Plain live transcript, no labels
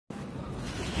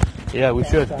Yeah, we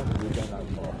should.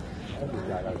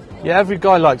 Yeah, every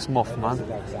guy likes moth, man.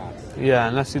 Yeah,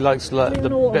 unless he likes like, the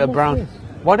bit of brown.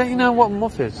 Why don't you know what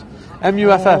moth is?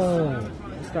 M-U-F-F. Oh,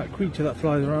 it's that creature that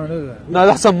flies around, isn't it? No,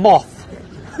 that's a moth.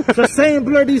 It's the same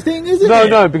bloody thing, isn't No, it?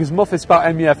 no, because moth is spelled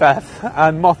M-U-F-F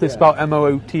and moth is spelled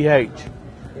M-O-O-T-H.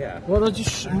 Yeah. Well, they're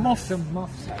just moths and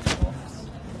moths have moths.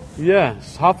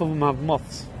 Yes, half of them have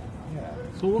moths. Yeah.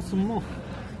 So what's a moth?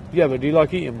 Yeah, but do you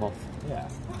like eating moth? Yeah.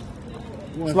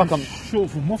 Well, it's like short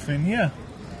for muffin, yeah.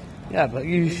 Yeah, but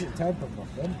you... Is it type of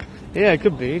muffin? Yeah, it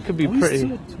could be. It could be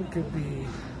pretty... It could be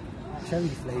cherry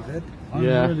flavoured.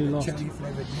 Yeah. Really lost. Cherry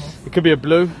flavoured moth. It could be a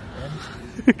blue.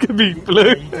 It could be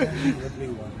blue.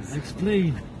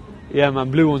 Explain. Yeah,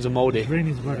 man, blue ones are mouldy. The brain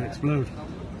is about to explode.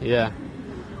 Yeah.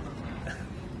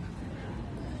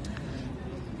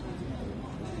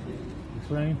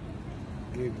 Explain.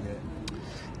 Google it.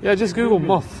 Yeah, just Google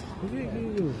moth.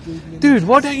 Dude,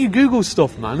 why don't you Google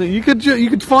stuff, man? You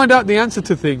could find out the answer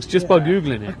to things just by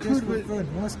Googling it. Just for fun.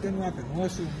 What's going to happen?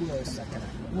 What's the worst that can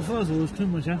happen? Well, first of all, it's too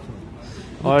much effort.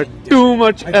 Alright, too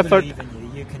much effort. I believe in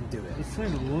you. You can do it. It's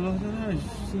kind of, well, I don't know. It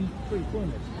seems pretty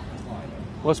pointless.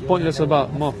 What's pointless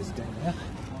about moth?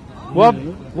 What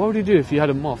would you do if you had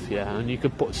a moth, yeah, and you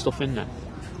could put stuff in there?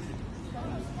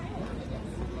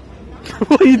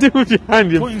 What are you doing with your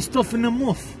hand? Putting stuff in the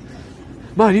moth.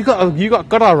 Man, you got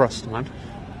gutter rust, man.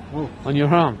 Oh. On your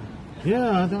arm.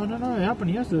 Yeah, I don't know. It happened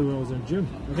yesterday when I was in the gym.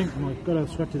 I think my gutter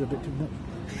sweated a bit too much.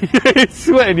 It's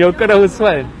sweating. Your gutter was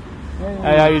sweating.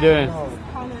 Hey, how you doing?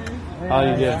 How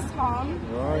you doing? Tom.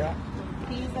 Right.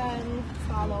 He's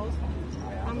Carlos.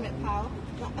 I'm with Pal.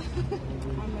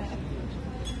 I'm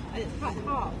with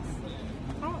Harps.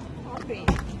 Harpreet.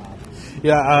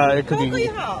 Yeah, it could Can I be. call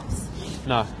you Harps?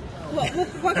 No.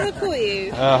 What can I call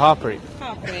you? Harpreet.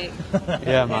 Harpreet.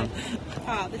 Yeah, man.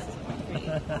 Ah, this is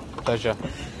Harpreet. Pleasure.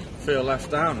 Feel left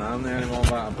down now. I'm the only one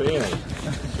without a beard.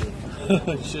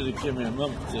 Should have given me a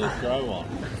month to grow one.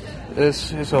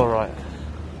 It's all right.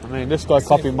 I mean, this guy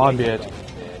copied my beard.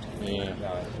 Yeah.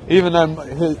 Even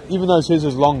though his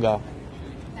is longer,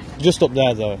 just up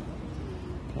there though.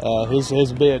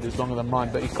 His beard is longer than mine,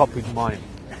 but he copied mine.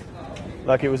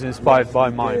 Like it was inspired by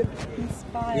mine.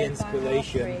 The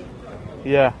inspiration.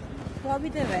 Yeah. What are we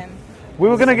doing? We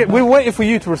were waiting for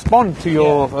you to respond to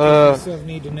your.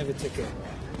 Need another ticket.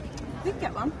 We can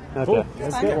get one. Okay.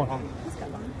 Let's get one.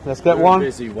 Let's get We're one.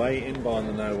 busy waiting by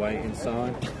the no waiting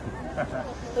sign.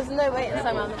 There's no waiting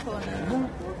time around the corner.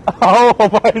 Oh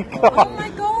my god. Oh my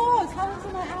god, how was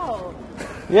the night out?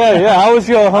 Yeah. How was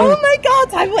your home? Oh my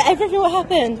god, everything, what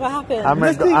happened? What happened? What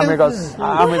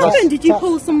happened? Did you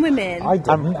pull some women? I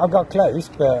didn't. I got close,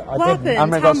 but I What didn't.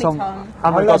 happened? Tell me, Tom.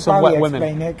 Amri got some wet women.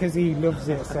 Explain it because he loves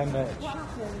it so much.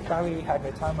 Barry had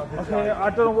the time of his life. I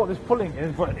don't know what this pulling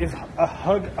is, but it's a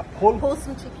hug, a pull. Pull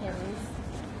some chickens.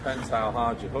 Depends how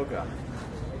hard you hug her.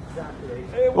 Exactly.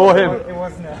 Or him. It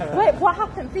wasn't a her. Wait, what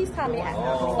happened? Please tell me.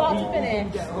 Start to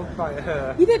finish. Get hooked by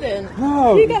her. You didn't?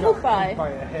 No. Who you get hooked by?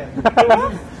 By him.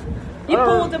 You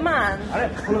pulled a man. I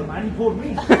didn't pull him, man. He pulled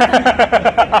me.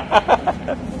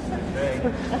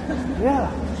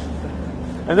 Yeah.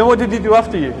 And then what did he do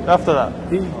after that?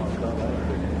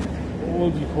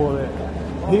 What do you call it?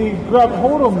 He grabbed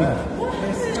hold of me.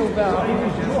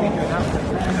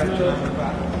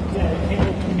 Yeah, he came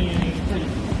up to me and he's pretty,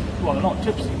 well, not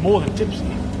tipsy, more than tipsy.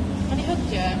 And he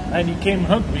hooked you? And he came and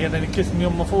hugged me and then he kissed me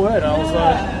on my forehead. I was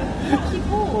like, You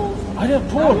pulled. I didn't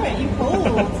pull. You pulled.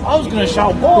 I was going to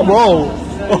shout bomb. Whoa!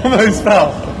 Almost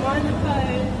fell. Mind the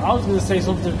phone. I was going to say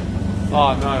something.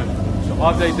 Oh no.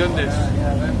 Why have they done this?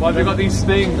 Why have they got these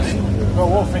things? No,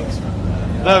 what things?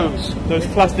 Those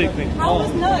plastic things. How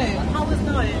was known?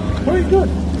 Very good.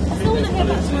 I still want to hear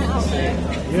back to my outfit.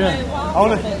 Yeah. So, what I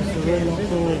wanna- else happened? It's a very long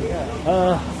story.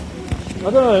 I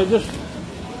don't know, it just...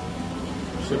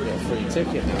 Should get a free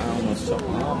ticket now. I almost took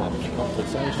my arm off the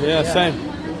conversation. Yeah, same.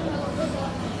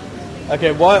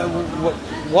 Okay,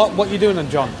 what you doing then,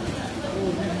 John?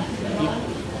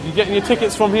 You getting your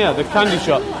tickets from here, the candy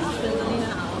shop?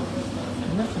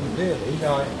 Nothing really,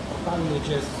 like, family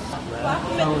just...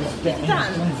 Did you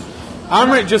dance?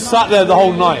 Amrit just sat there the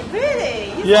whole night.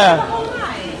 Really? You Yeah. stayed the whole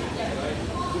night?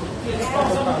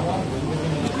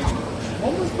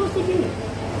 What was I supposed to do?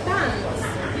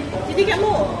 Dance? Did you get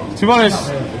more? To be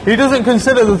honest, he doesn't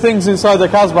consider the things inside the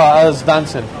Casbah as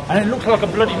dancing. And it looked like a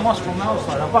bloody mosque from the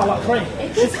outside. I felt like praying.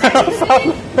 It just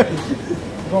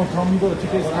didn't. Go on, Tom, you got the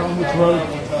tickets down which road?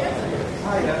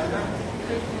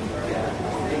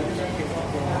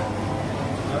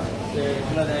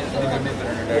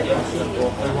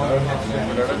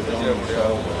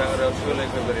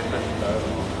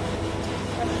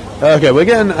 Okay, we're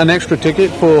getting an extra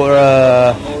ticket for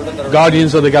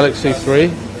Guardians of the Galaxy 3,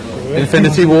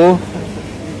 Infinity War.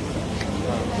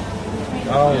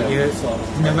 Oh, you're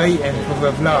narrating for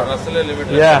the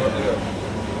vlog. Yeah.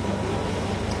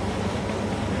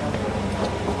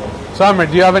 So, Amrit,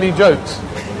 do you have any jokes?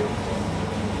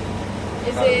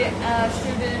 Is it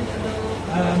student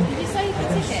adult? Did you say the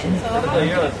tickets? Or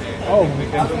Oh, is it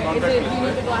you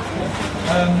need the glasses?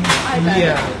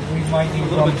 yeah, we might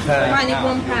need one You pair. might need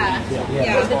one pair.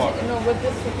 Yeah. No, with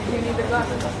this ticket, you need the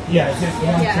glasses. Yeah, just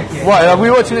one Yes. ticket. What, are we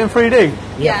watching it in 3D?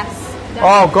 Yes.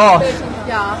 Oh, gosh.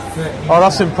 Yeah. Oh,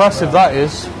 that's impressive, that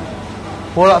is.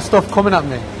 All that stuff coming at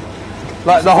me.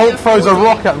 Like, the Hulk throws a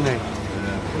rock at me.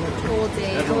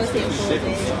 4D. I want to see it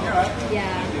 4D. Yeah.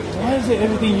 Why is it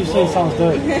everything you say sounds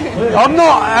dirty?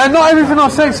 Not everything I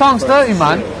say sounds dirty,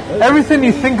 man. Everything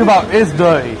you think about is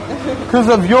dirty. Because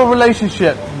of your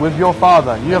relationship with your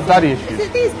father. You have daddy issues. Is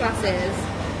it these glasses?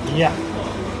 Yeah.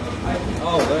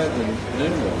 Oh, they're the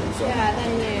new ones. Yeah,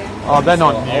 they're new. Oh, they're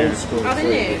not new. Old school. Are they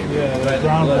new? Yeah, the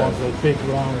brown ones are big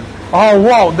round. Oh,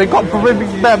 wow, they got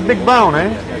big brown, eh?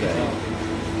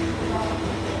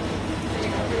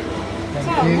 So,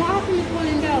 what happened with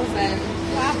pulling girls then?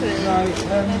 What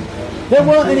happened? There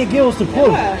weren't any girls to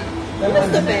pull. There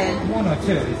must have been. One or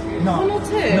two. Not, One or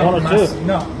two? Not,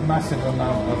 not massive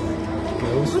amount of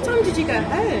girls. What time did you go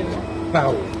home?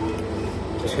 About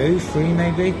 2, 3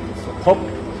 maybe. Oh, Pub.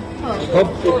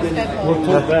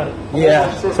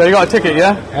 Yeah. So you got a ticket,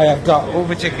 yeah? I've got all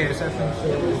the tickets.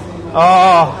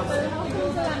 Oh.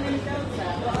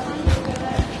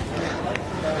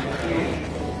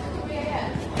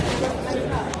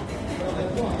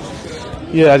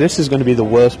 Yeah, this is going to be the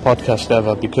worst podcast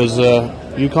ever because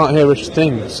you can't hear a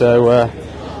thing. So,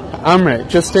 Amrit,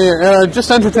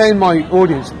 just entertain my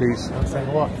audience, please.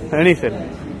 Saying what? Anything.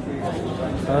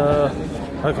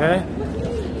 Okay.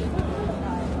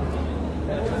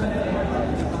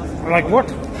 Like what?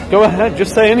 Go ahead,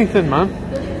 just say anything, man.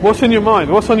 What's in your mind?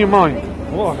 What's on your mind?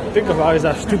 What I think about is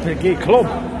that stupid gay club.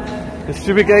 The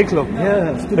Stupid Gay Club.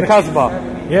 Yeah, The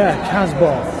Casbah. Yeah,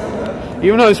 Casbah.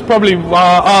 Even though it's probably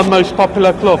our most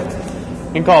popular club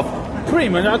in Cov. Pretty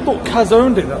man, I thought Kaz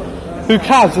owned it though. Who,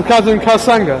 Kaz? The Kaz and Kaz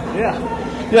Sanga?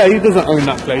 Yeah. Yeah, he doesn't own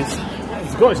that place.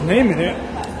 It's got his name in it.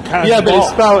 Casbah. Yeah,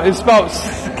 but it's spelled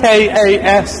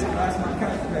K-A-S.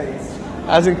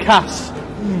 As in Cas.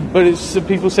 But it's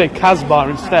people say Casbah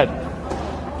instead.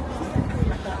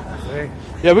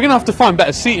 Yeah, we're going to have to find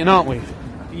better seating, aren't we?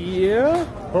 Yeah.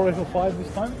 Probably for 5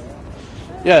 this time.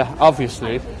 Yeah,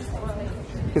 obviously.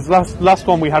 Because last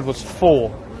one we had was 4.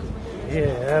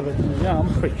 Yeah, but yeah, I'm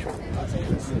pretty sure.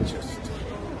 Just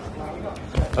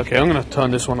Okay, I'm going to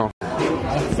turn this one off. I'm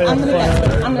gonna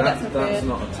get some That's food.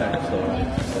 not a text, alright.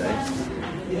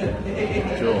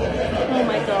 Sure. Oh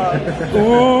my god.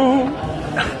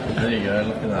 There you go,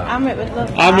 look at that. Amrit would love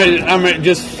that. Amrit,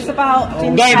 just... It's about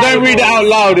ginger Don't hairy read it balls. out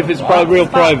loud if it's real It's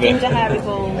about private. ginger hairy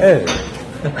balls.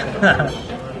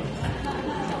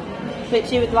 Which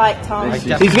you would like, Tom. He's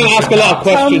going to ask a lot of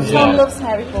Tom questions now. loves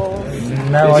hairy balls.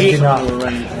 no, I do not.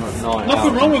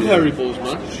 Nothing wrong with hairy balls,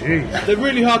 man. They're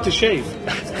really hard to shave.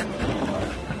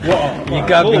 You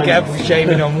gotta be careful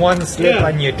shaving on one slip Yeah.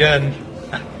 and you're done.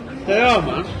 They are,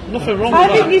 man. Nothing wrong I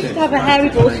with think that. you should have a hairy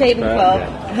ball shaving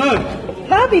club. No,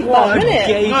 That'd be fun, wouldn't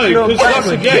it? no, because that's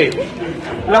a gay. Like,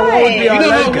 what would be Right. You our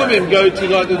know how logo? women go to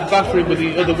like the bathroom with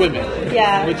the other women,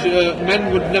 Yeah. which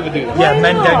men would never do. Yeah, Why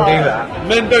men not? don't do that.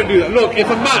 Men don't do that. Look,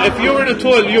 if you're in a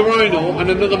toilet urinal and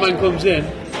another man comes in,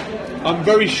 I'm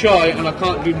very shy and I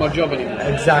can't do my job anymore.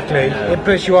 Exactly. It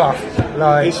puts you off.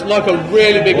 Like, It's like a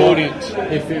really big audience.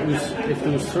 If there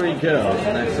was 3 girls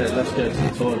and they said let's go to the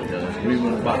toilet, girls, we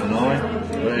wouldn't bat an eye.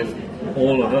 But if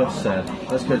all of us said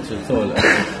let's go to the toilet,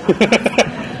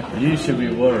 you should be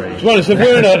worried. To be honest,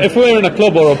 if we're in a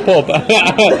club or a pub,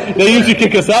 they usually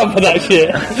kick us out for that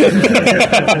shit.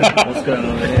 What's going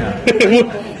on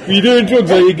here? Are you doing drugs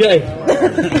or are you gay?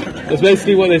 That's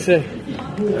basically what they say.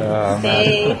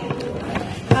 See?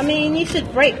 I mean, you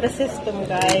should break the system,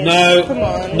 guys. No, Come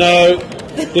on. no.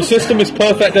 The system is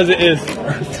perfect as it is.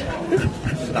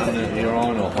 Standing at the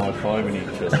urinal high-fiving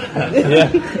each other. Yeah.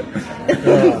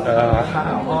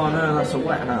 Oh no, that's a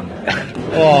wet hand.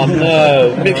 Oh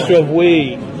no, mixture of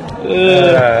weed.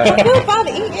 I feel bad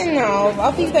eating now.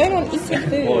 I'll be the only one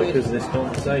eating Why? food. Because of this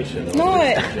conversation? Or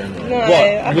No, just generally? no. What?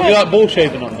 I Would you heard- like ball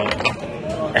shaving on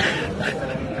that?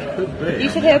 You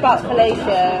should hear about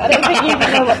fellatio. I don't think you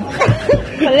even know what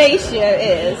fellatio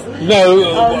is. No,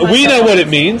 Oh my we know God. what it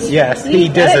means. yes, I he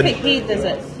don't doesn't. think he does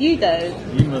it. You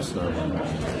don't. You must know.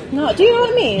 No, do you know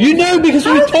what I mean? You know because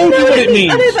we I told you know what it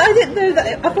means. I know, but I didn't know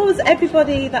that. I thought it was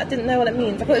everybody that didn't know what it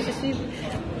means. I thought it was just you.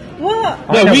 What?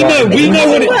 No, we know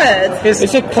what it is.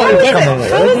 It's a common How is word. it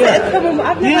a common word?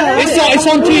 I've never heard It's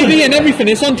on TV and everything.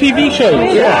 It's on TV shows.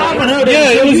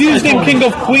 Yeah, it was used in King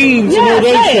of Queens and all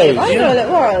those shows. I know what it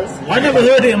was. I never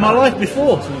heard it in my life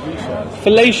before.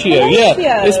 Fellatio,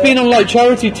 yeah. It's been on like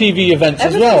charity TV events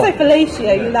as well. Every time I say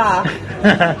fellatio, you laugh.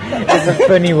 It's a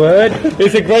funny word.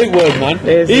 It's a great word, man.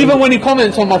 Even when he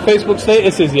comments on my Facebook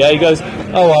statuses, yeah, he goes,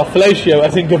 "Oh, well, fellatio, I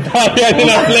think goodbye." And then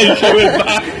I fellatio is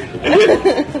back.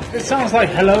 It sounds like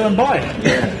hello and bye.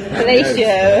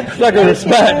 Fellatio. It's like a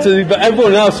respect, but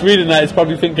everyone else reading that is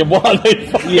probably thinking, "What are they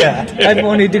fucking doing?"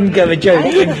 Everyone who didn't get a joke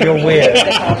thinks you're weird.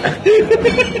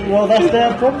 Well, that's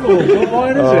their problem. Not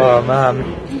mine, is it? Oh man.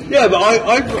 Yeah, but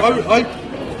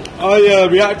I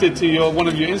reacted to one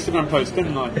of your Instagram posts,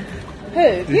 didn't I? Who?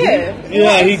 You? Yeah,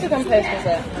 What Instagram post was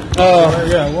it?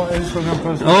 Yeah, what Instagram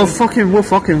post? Oh, we'll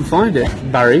fucking find it,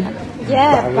 Barry.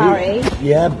 Yeah, Barry.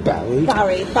 Yeah, Barry.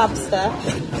 Barry, Babster.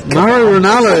 Mario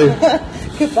Ronaldo.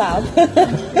 Kebab.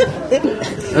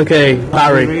 Okay,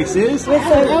 Barry. Racist?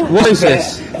 What is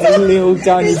this? A little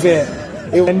tiny bit.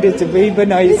 It wanted to be, but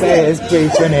now you say it's pretty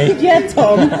funny. Yeah,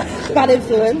 Tom. Bad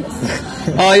influence.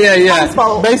 Oh yeah. Tom's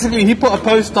fault. Basically, he put a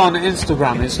post on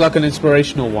Instagram. It's like an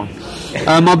inspirational one.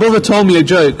 My brother told me a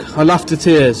joke. I laughed to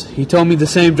tears. He told me the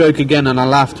same joke again, and I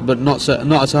laughed, but not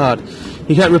as hard.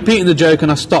 He kept repeating the joke,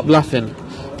 and I stopped laughing.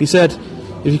 He said,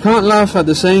 "If you can't laugh at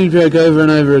the same joke over and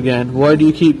over again, why do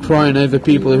you keep crying over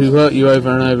people who hurt you over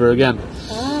and over again?"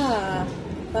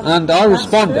 And I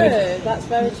responded. True. That's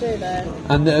very true, though.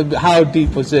 And how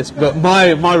deep was this? But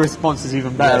my response is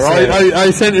even better.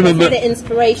 I sent him The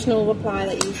inspirational reply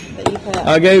that you put.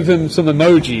 I gave him some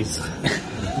emojis.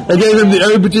 I gave him the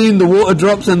aubergine, the water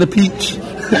drops, and the peach.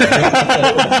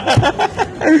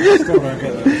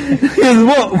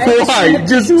 What? Why?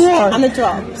 Just why? And the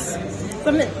drops.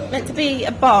 Something meant to be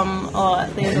a bomb or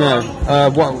the other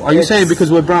one. What are you saying?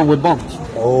 Because we're brown, we're bombs.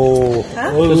 Oh.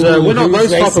 Because we're not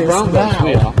those type of brown bombs.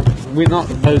 We are. We're not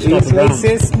those type of brown.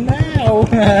 Racist now.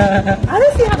 I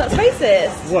don't see how that's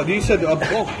racist. What you said? A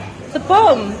bomb.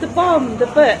 The bomb, the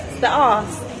butts, the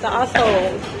arse, the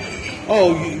arsehole.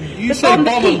 Oh, you The say bomb,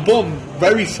 bomb the and bomb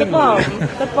very The similar. bomb.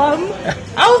 The bomb.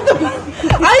 Oh, the bomb.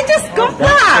 I just got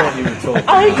that.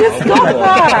 I just got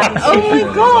that. Oh my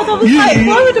god. I was like,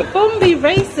 why would a bomb be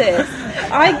racist?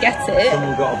 I get it.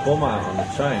 Someone got a bum out on the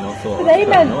train. I thought They that's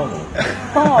meant normal.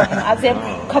 bomb, as in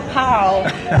kapow.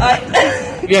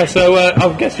 Yeah, so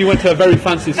I guess you went to a very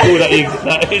fancy school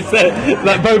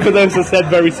that both of those are said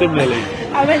very similarly.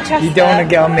 I went Chester. You don't want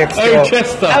to get on mixed Oh, up.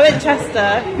 Chester. I went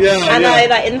Chester, Yeah, and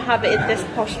yeah. I inhabited this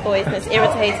posh voice, and it's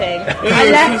irritating.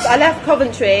 I left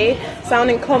Coventry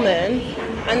sounding common,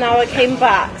 and now I came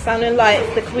back sounding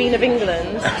like the Queen of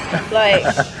England. Like,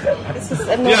 it's just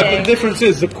annoying. Yeah, but the difference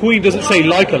is the Queen doesn't say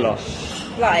like a lot.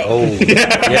 Like, Oh, I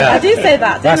yeah. do say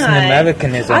that, don't That's I? an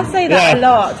Americanism. I say that a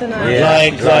lot, don't I?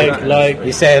 Yeah. Like.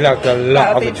 You say it like a lot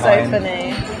That of would the be so time.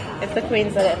 funny if the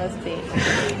Queen said it in her speech.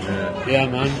 Yeah,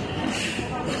 man.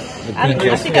 The I Queen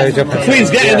just think goes that's up and Queen's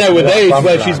says, getting yeah, there with yeah, age, bump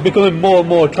where that. she's becoming more and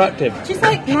more attractive. She's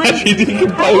like 90. She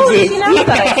decomposes. How old is she now,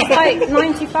 though? She's like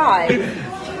 95.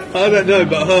 I don't know,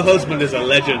 but her husband is a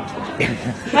legend.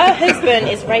 Her husband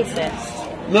is racist.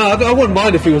 No, I wouldn't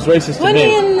mind if he was racist to When me.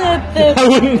 he in I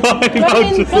wouldn't mind. I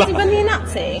would just was laugh. he a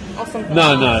Nazi or something?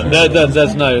 No,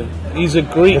 there's no. He's a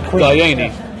Greek guy, ain't he?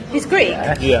 He's Greek.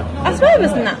 Yeah. I swear he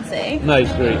was a Nazi. No,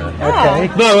 he's Greek. Okay.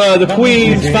 No, the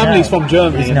Queen's He's family's not. from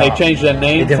Germany, He's and they not. changed their It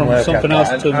name didn't from work something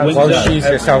out. else to Well, Windsor. she's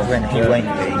a sovereign, he won't be.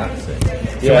 Yeah, So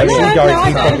yeah, you guys no,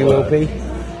 think I that he know. will be?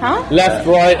 Huh? Left,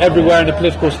 right, everywhere in the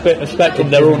political spectrum,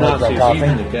 they're all Nazis. I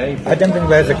don't think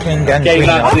there's a king and Gay queen.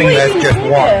 I Nazi. think there's just one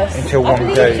Yes. until I one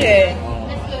believed goes. you.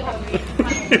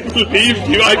 Believed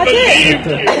you, I I believed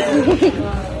did. you. I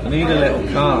need a little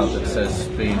card that says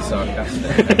being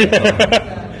sarcastic.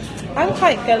 I'm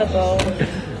quite gullible.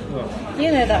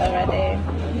 You know that already.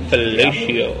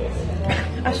 Fellatio.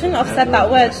 I shouldn't have said that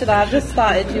word, should I? I've just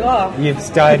started you off. You've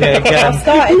started it I've again.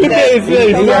 started it.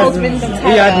 He The whirlwind of hasn't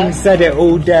terror. said it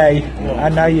all day,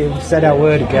 and now you've said that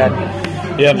word again.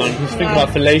 Yeah, man, he's thinking about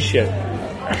fellatio.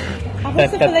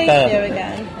 What's a fellatio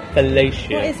again?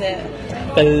 Fellatio. What is it?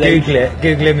 Google it.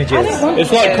 Google I images. don't want It's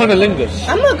to. like cunnilingus.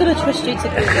 I'm not going to trust you to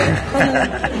Google.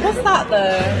 What's that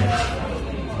though?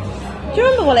 Do you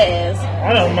remember what it is?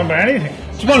 I don't remember anything.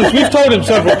 To be honest, we've told him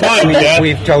several times, yeah?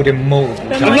 We've told him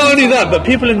multiple And times. not only that, but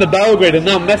people in the Belgrade are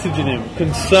now messaging him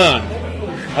concerned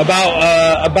about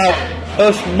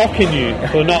us mocking you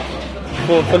for not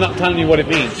telling you what it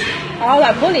means. Oh,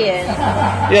 like bullying.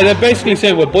 Yeah, they're basically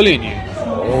saying we're bullying you.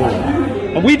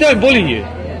 And we don't bully you.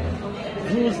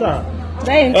 Who was that?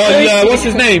 They encourage you What's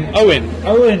his to- name? Owen.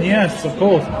 Owen, yes, of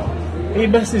course. He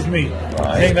messaged me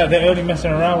saying that they're only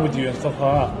messing around with you and stuff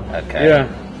like that. Okay. Yeah.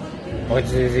 What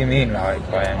does he mean, like,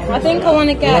 by I think I want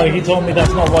to get. Well, he told me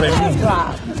that's not what it means.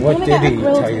 Wrap. What I want to did get he a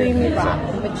grilled tell you? creamy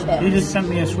wrap with chips. He just sent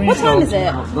me a screenshot What time is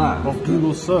it? of that, of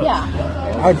Google search.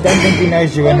 Yeah. I don't think he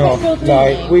knows you Don't enough. get grilled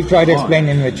Like, meat. we've tried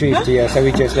explaining the truth to you, so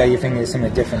we just let you think it's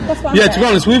something different. That's what I'm Yeah, to be saying.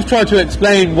 honest, we've tried to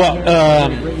explain what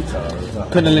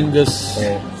cunnilingus,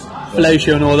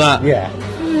 fellatio and all that. Yeah.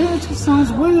 Yeah, it just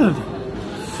sounds weird.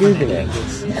 Google it.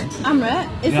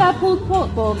 Amrit, is that pulled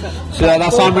pork burger? So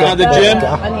that's Amrit at the gym.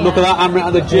 Yeah. Look at that, Amrit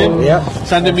at the gym. Yeah.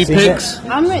 Sending me Seen pics.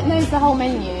 Amrit knows the whole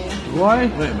menu. Why?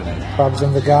 Babs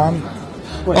and the gun.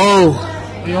 Oh.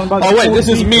 You on about Oh the wait, full this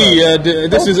is me. detail?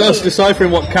 This is us deciphering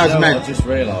what Kaz No, I meant. just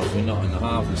realised we're not in the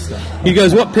harvester. He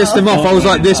goes, "What pissed him off?" I was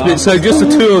like, "This bit." So just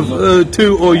the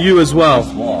two or you as well,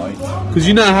 Why? because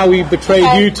you know how we betrayed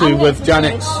you two with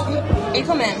Janix. Are you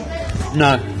coming?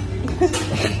 No.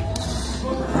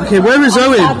 Okay, where is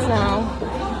Dad's Owen?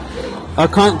 now. I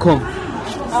can't come.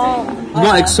 Oh. I'm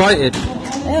not excited. Ew.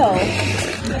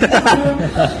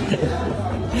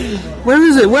 Where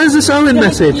is it? Where's this Owen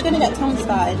message? You're gonna get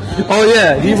tongue-tied. Oh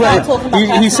yeah, Start talking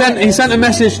about he sent a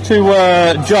message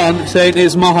to John saying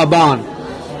it's Mahaban.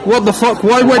 What the fuck?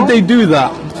 Why would they do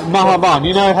that? Mahaban,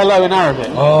 you know hello in Arabic.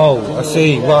 Oh, I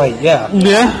see. Right, yeah.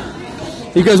 Yeah.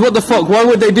 He goes, what the fuck? Why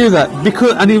would they do that?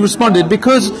 And he responded,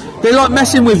 because they like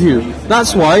messing with you.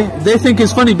 That's why they think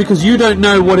it's funny because you don't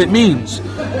know what it means.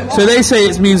 So they say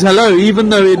it means hello, even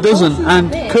though it doesn't,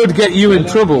 and could get you in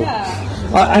trouble.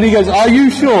 And he goes, are you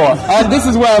sure? This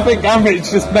is where I think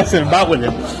Amrit's just messing about with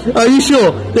him. Are you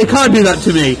sure? They can't do that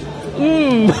to me.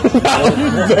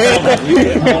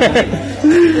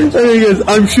 And he goes,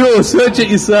 I'm sure, search it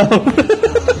yourself.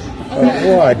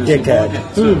 What a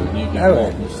dickhead.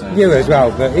 Oh, you as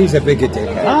well, but he's a bigger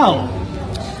dickhead. How?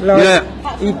 Like,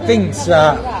 Yeah. he thinks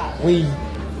that we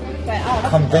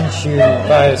convince you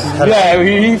by his hello. Yeah,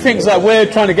 he thinks that we're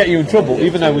trying to get you in trouble,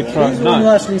 even though we try. He's the one who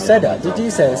No, actually said that. Did you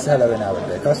say it's hello in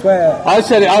Arabic? I swear. I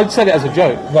said it as a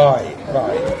joke, Right.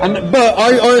 but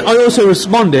I also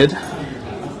responded.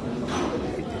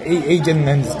 He didn't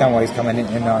understand what he's coming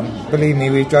in on. Believe me,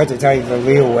 we tried to tell you the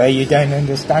real way. You don't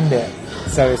understand it.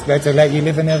 So it's better to let you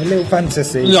live in a little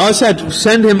fantasy. Yeah, I said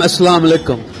send him Assalamu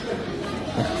alaikum.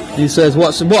 He says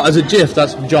what as a GIF?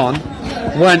 That's John.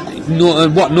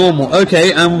 What normal?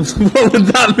 Okay, and what would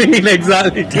that mean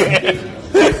exactly to him?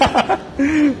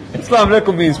 Assalamu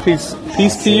alaikum means peace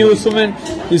to you or something.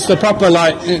 It's the proper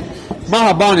like.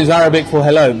 Mahaban is Arabic for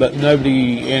hello, but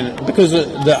because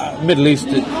the Middle East,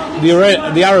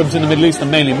 the Arabs in the Middle East are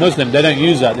mainly Muslim. They don't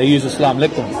use that. They use Assalamu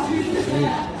alaikum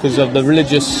because of the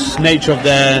religious nature of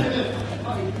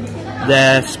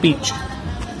their speech.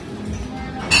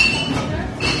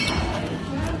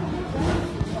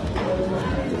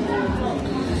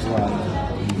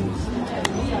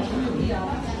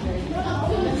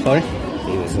 Sorry?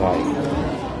 He was like,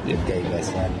 your gay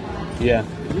best friend. Yeah.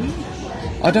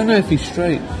 I don't know if he's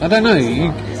straight. I don't know.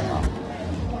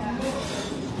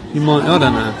 You might. I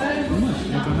don't know.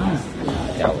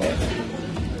 Doubt it.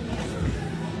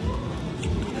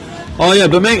 Oh yeah,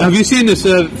 but mate, have you seen this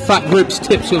Fat Grips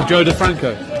Tips with Joe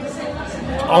DeFranco?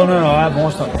 Oh no, I haven't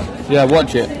watched that. Yeah,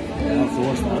 watch it. I have to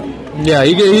watch that. Yeah,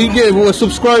 well,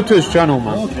 subscribe to his channel,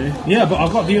 man. Okay. Yeah, but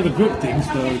I've got the other grip things,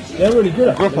 so they're really good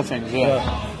at it. Gripper things,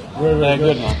 yeah. They're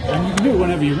good, man. And you can do it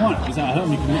whenever you want. Because at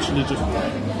home you can literally just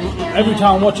every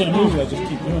time I'm watching a movie I just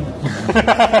keep doing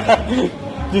it.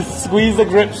 Just squeeze the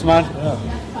grips, man.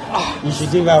 You should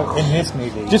do that in this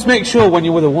movie. Just make sure when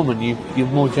you're with a woman, you're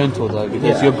more gentle though,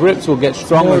 because your grips will get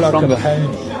stronger more and like stronger. a pony.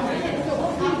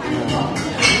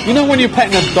 You know when you're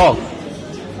petting a dog,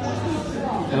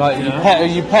 like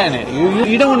you're petting it.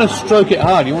 You don't want to stroke it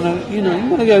hard. You want to, you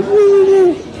want to go. Woo,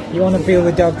 woo. You want to feel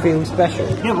the dog feel special.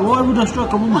 Yeah, but why would I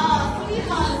stroke a woman?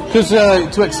 Because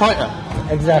to excite her.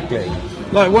 Exactly.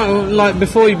 Like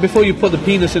before you put the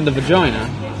penis in the vagina.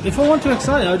 If I want to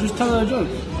excite her, I'll just tell her a joke.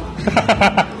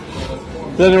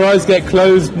 Then her eyes get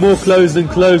closed, more closed and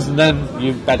closed, and then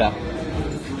you better.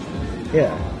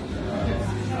 Yeah.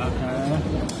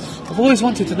 I've always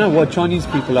wanted to know why Chinese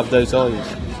people have those eyes.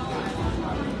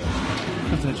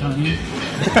 Because they're Chinese.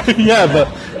 Yeah, but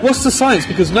what's the science?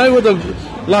 Because no other,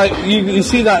 like you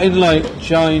see that in like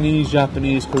Chinese,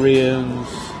 Japanese, Koreans,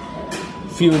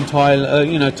 few in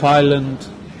Thailand, Thailand,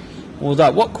 all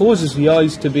that. What causes the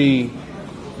eyes to be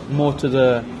more to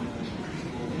the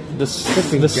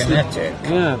genetic.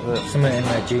 Yeah, but Something in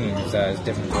their genes that is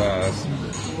different to ours.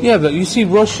 yeah, but you see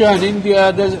Russia and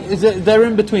India, they're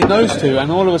in between those two,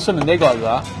 and all of a sudden they got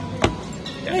that.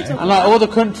 And like all the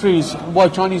countries, why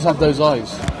Chinese have those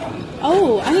eyes?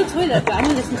 Oh, I need toilet, but I'm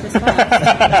going to listen to this first.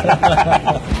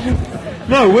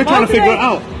 No, we're trying to figure it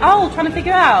out. Oh, trying to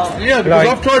figure it out. Yeah, because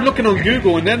I've tried looking on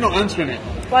Google and they're not answering it.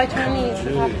 Why Chinese?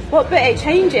 What bit it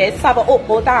changes? It's either up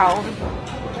or down,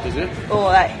 Is it?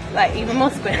 or like even more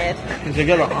squinted. Is it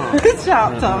like,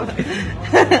 Shut up.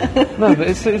 No, but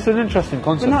it's an interesting We're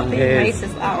concept. not being It is.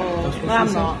 racist at all. No,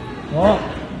 I'm not.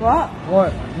 What?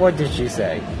 What? What did she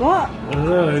say? What? I don't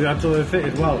know, I thought it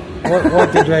fitted well.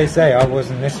 What did they say? I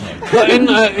wasn't listening.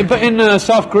 But in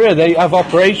South Korea, they have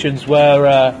operations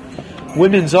where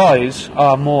women's eyes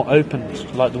are more open,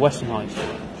 like the Western eyes.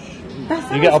 That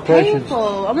sounds get operations.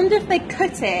 painful. I wonder if they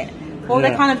cut it, or they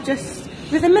Yeah. kind of just.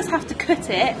 Because they must have to cut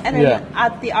it and then Yeah.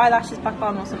 add the eyelashes back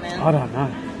on or something. I don't know,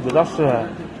 but that's.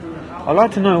 I'd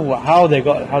like to know how they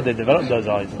developed those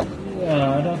eyes.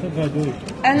 Yeah, I don't think I do.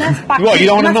 Unless back, What, you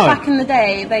don't wanna unless know? back in the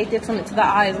day they did something to their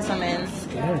eyes or something.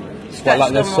 Stretched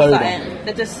like they're them or sewed something.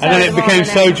 They just And then sewed it them on became and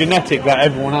so then- genetic that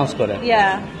everyone else got it.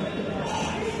 Yeah.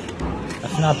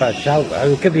 That's not a bad shout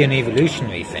though. It could be an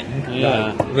evolutionary thing.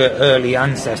 Yeah. Like the early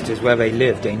ancestors where they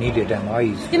lived, they needed them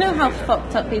eyes. You know how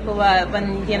fucked up people were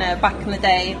when, back in the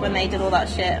day when they did all that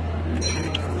shit? Do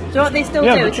you know what they still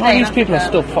Yeah, do but today? Chinese in people are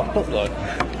Africa? still fucked up though.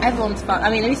 Everyone's fucked.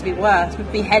 I mean, it used to be worse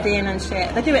with beheading and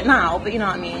shit. They do it now, but you know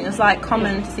what I mean? It's like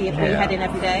common to see a beheading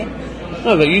every day.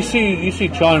 No, but you see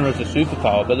China as a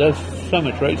superpower, but there's so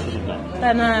much racism there.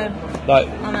 I know. Like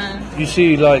I know. you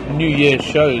see like New Year's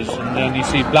shows, and then you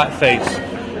see blackface,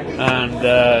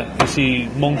 and you see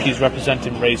monkeys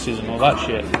representing races and all that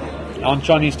shit on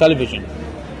Chinese television.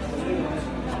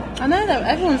 I know that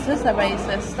everyone says they're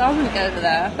racist. I wouldn't go over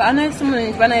there. But I know someone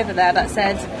who's went over there that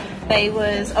said they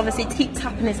was obviously keep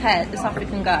tapping his head, this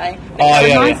African guy. But Oh, they were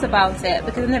yeah, nice yeah. about it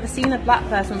because they've never seen a black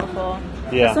person before.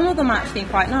 Yeah. But some of them are actually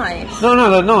quite nice.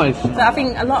 No, they're nice. So I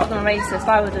think a lot of them are racist.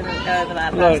 I wouldn't go over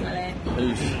there Right. personally.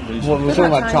 Who's What we're Look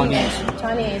talking at about Chinese.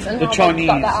 Chinese. And The how they've Chinese.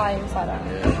 got their eyes like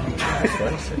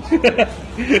that.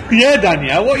 Yeah,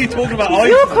 Danielle, what are you talking about? It's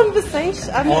your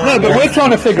conversation. No, but we're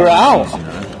trying to figure it out.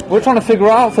 We're trying to figure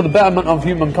it out for the betterment of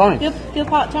humankind. You're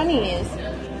part Chinese.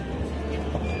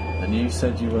 And you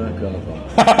said you were Gulliver.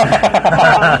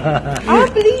 I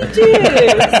believe you.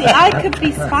 See, I could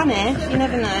be Spanish. You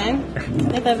never know.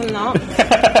 If ever not.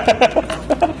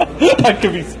 That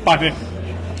could be Spanish.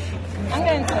 I'm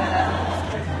going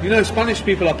to. You know, Spanish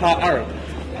people are part Arab.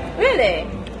 Really?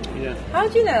 Yeah, How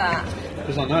do you know that?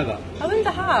 because I know that. I wonder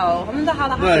how. I wonder how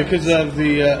that No, happened. because of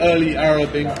the early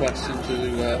Arab inquests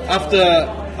into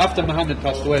after Muhammad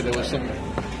passed away, there was some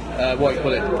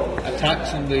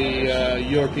attacks on the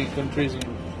European countries, and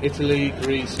Italy,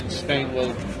 Greece, and Spain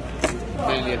were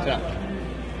mainly attacked.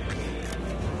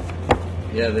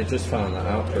 Yeah, they just found that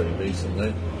out pretty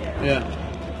recently. Yeah.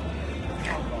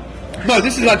 No,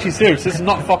 this is actually serious. This is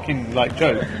not fucking like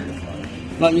joke.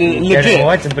 Like Don't know legit.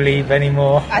 what to believe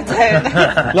anymore. I don't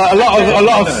know. Like a lot of I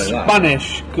know that.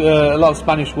 Spanish, a lot of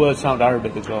Spanish words sound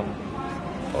Arabic as well.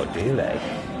 Or do they?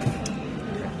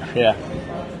 Yeah.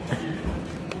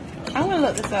 I'm going to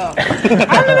look this up. I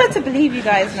don't know what to believe you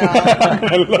guys now.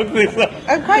 Look this up.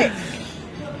 I'm quite...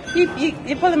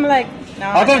 You're pulling my leg. No,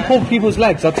 I don't pull people's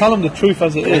legs. I tell them the truth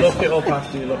as it You is. look it up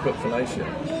after you look up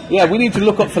fellatio. Yeah, we need to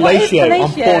look up What is fellatio on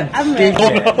fellatio?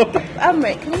 porn.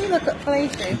 Amrit, can you look up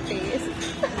fellatio, please?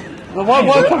 Why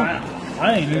come?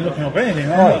 I ain't even looking up anything.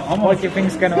 What do you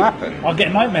think's going to happen? I'll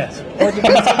get nightmares. You What said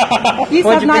do you think's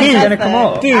going nightmares, to come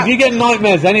though. up? Dude, you get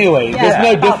nightmares anyway. Yeah, There's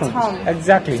no about difference. Tom.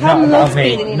 Exactly, Tom not about loves me.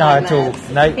 feeling Not at all.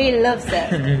 nightmares. No. He loves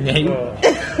it.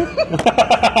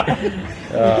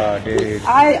 Oh, dude.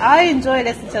 I enjoy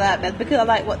listening to that bit because I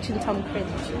like watching Tom cringe.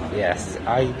 Yes,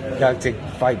 I like to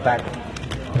fight back.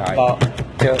 Like, But-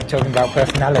 talking about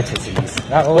personalities.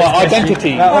 That Well, always gets identity.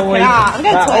 You, that always, out, I'm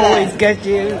going that to the toilet. always gets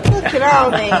you. Look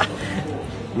at me.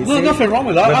 You There's see? nothing wrong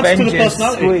with that. Adds to Revenge the is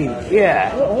personality. sweet. Yeah.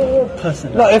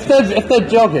 Personally. Look, if they're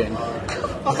jogging,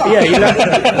 Yeah, you look.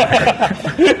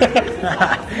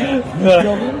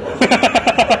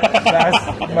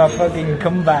 That's my fucking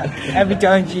comeback. Every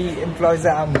time she implies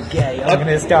that I'm gay, I'm going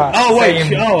to start oh wait,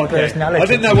 saying oh okay. personality. I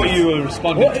didn't know what you were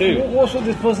responding to. What's with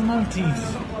these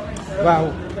personalities?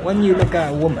 Well, when you look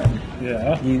at a woman,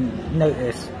 Yeah. you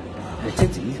notice the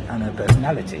titties and her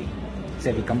personality. So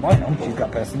if you combine them, she's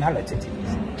got personality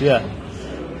titties. Yeah.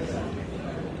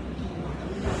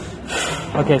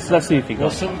 Okay, so let's see if you Well,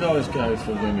 got. some guys go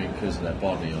for women because of their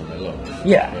body or their looks.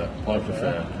 Yeah. But I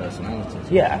prefer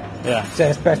personalities. Yeah. Yeah. So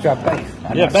it's best to have both.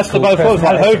 And Yeah, that's best of called both worlds,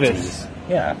 like personalities. Hovis.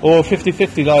 Yeah. Or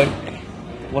 50-50, like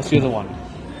what's the other one?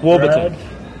 Warburton.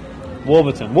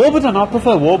 Warburton. I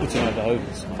prefer Warburton over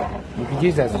Hovis. You could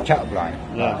use that as a chat line.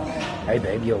 Yeah. Hey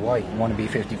babe, you're white. You want to be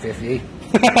 50-50?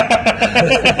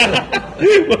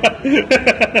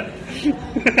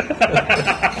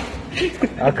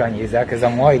 I can't use that because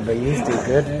I'm white, but you too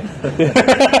good.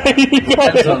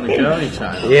 Depends on the girl you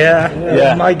chat. Yeah.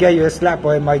 Yeah. It might get you a slap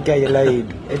or it might get you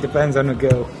laid. It depends on the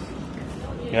girl.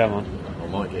 Yeah, man. I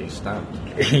might get you stabbed.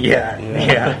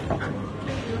 yeah.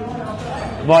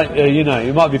 Might you know,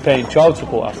 you might be paying child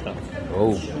support after.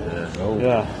 Oh.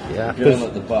 Yeah. Yeah. Girl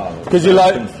at the bar was 'cause you're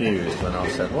like- confused when I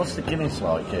said, "What's the Guinness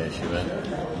like here?" She went,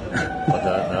 "I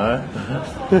don't know."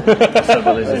 I said,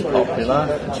 "Well, is it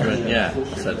popular?" And she went, "Yeah."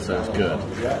 I said, "So it's good."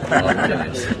 I like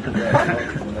Guinness.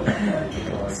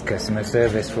 It's customer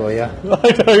service for you.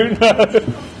 I don't know.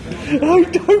 I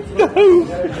don't know.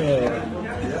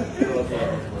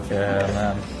 Yeah,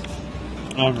 man.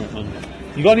 Alright, man.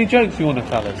 You got any jokes you want to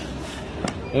tell us?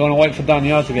 You want to wait for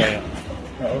Danielle to get here?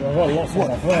 I've got lots of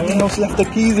my phone. Danielle's left the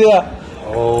keys here.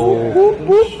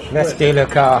 Oh. Let's steal a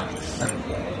car.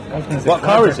 What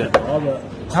car is it?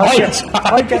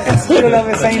 I get to steal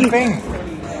the same thing.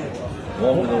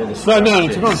 One with all the No,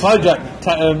 to be honest,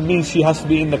 hijack means she has to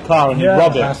be in the car and you Yeah,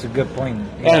 rob it. That's a good point.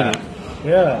 Ain't Yeah. it?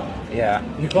 Yeah. Yeah.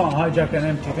 You can't hijack an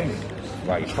empty thing.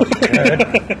 Right, you probably could.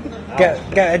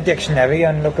 Get a dictionary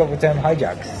and look up the term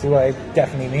hijack. See what it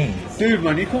definitely means. Dude,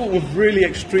 man, you come up with really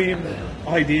extreme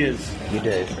ideas. You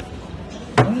do.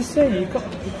 I'm just saying,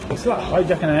 it's like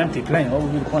hijacking an empty plane. What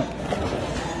would be the point?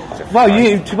 Well,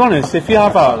 to be honest, if you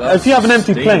have an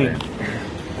empty plane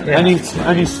and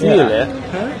you steal it,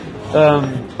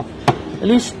 at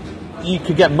least you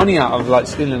could get money out of like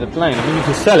stealing the plane. I mean, you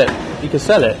could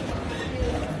sell it.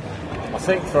 I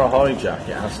think for a hijack,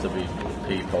 it has to be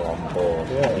people on board.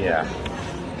 Yeah.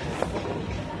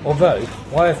 Although,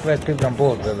 what if there's people on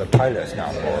board but the pilot's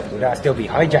not on board? Would that still be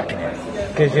hijacking it?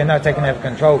 Because you're not taking over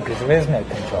control because there is no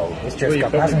control. It's just Well, you're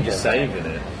got probably passengers. saving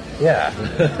it. Yeah.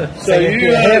 So you'd be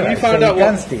a hero, you found so out you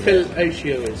can what steal it.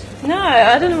 fellatio is. No,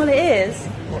 I don't know what it is.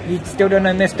 You still don't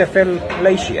know Mr.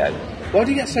 Fellatio? Why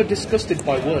do you get so disgusted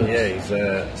by words? Yeah,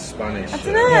 he's Spanish. I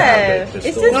don't know. Arabic, It's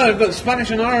just just- No, but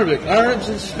Spanish and Arabic. Arabs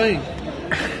in Spain.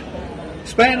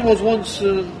 Spain was once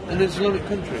an Islamic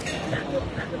country.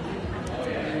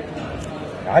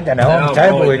 I don't know. They I'm are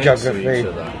terrible right with next to geography. each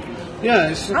other. Yeah,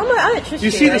 it's, I don't trust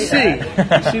you see the like sea.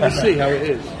 that. You see the sea, how it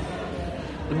is.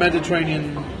 The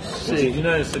Mediterranean Sea. Did you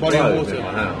notice the body of globe water. in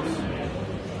my house?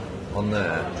 On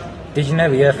there, Did you know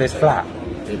the Earth is flat?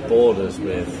 it borders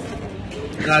with.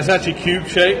 No, it's actually cube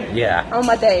shaped. Yeah. Oh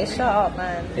my days, shut up,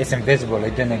 man. It's invisible.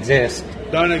 It didn't exist.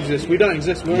 Don't exist. We don't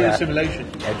exist. We're in Yeah. a simulation.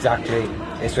 Exactly.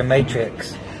 It's the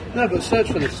Matrix. No, but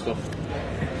search for this stuff.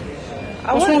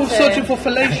 I What's want wrong with to. searching for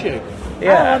fellatio?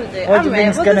 Yeah. want to. What do you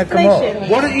think's What going to does come up? fellatio mean?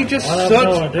 Why don't you just I have search?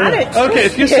 no idea. I don't Okay,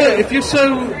 if trust you're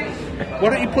so, why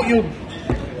don't you put your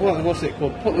what's it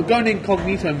called? Go in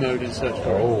incognito mode and search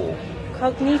for it. Oh.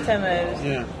 Cognito mode.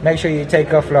 Yeah. Make sure you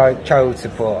take off like child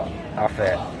support off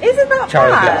it. Isn't that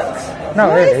Child bad? blocks. Not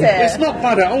What really. is it? It's not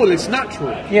bad at all. It's natural.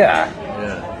 Yeah.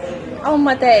 Yeah. Oh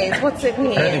my days, what's it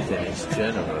mean? Anything is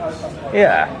generous.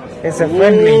 Yeah. It's a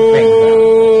friendly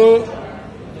thing.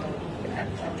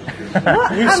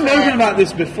 What? We've spoken about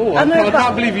this before. I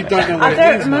can't believe you don't know what I it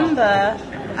don't means. now.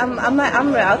 remember. I'm like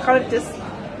Amrit. I kind of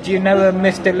just. Do you know a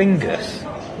Mr. Lingus?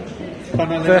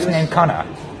 Cunnilingus. First name Connor.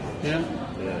 Yeah.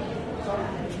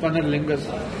 Cunnilingus.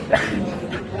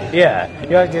 Yeah.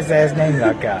 You have to say his name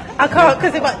like that. I can't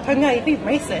because if I no, you'd be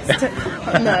racist.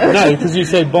 No. No, because you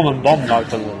say bomb and bomb like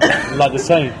the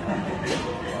same.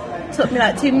 Took me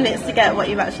like 2 minutes to get what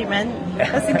you actually meant.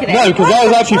 I was thinking. No, 'cause I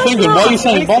was actually what's thinking, not what are you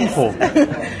saying bomb racist?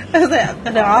 for? I was like,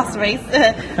 an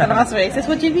arse racist.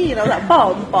 What do you mean? I was like,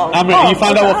 bomb. Amrit, bomb. you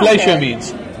found out what I was like, fellatio okay.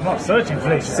 means? I'm not searching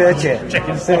for it. Search it.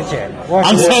 Search it. What's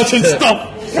I'm the worst- searching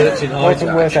stuff. Searching What's the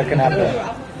worst hijack. that can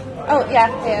happen? Oh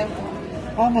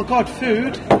yeah. Oh my god,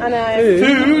 food. I know.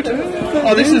 Food.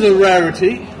 Oh, this is a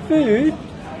rarity.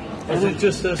 Is it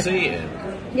just us eating?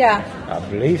 Yeah. I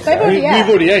believe They've so. already- Yeah. We've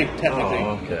already ate, technically.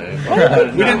 Oh,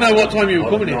 okay. We didn't know what time you were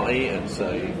I've coming in. not eaten, so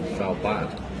you felt bad.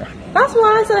 That's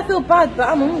why I said I feel bad, but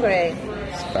I'm hungry.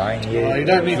 It's fine. Oh, you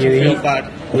don't need to feel eat. bad.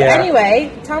 Yeah.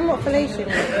 Anyway, tell me what fellatio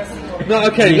means. No,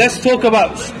 okay, let's talk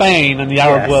about Spain and the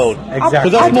Arab Yes, world. Exactly.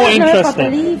 Because that's I more don't know interesting. if I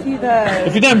believe you though.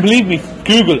 If you don't believe me,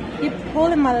 Google it. You're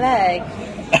pulling my leg.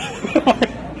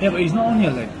 Yeah, but he's not on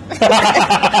your leg.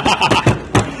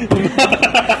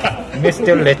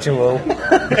 Mr. Literal.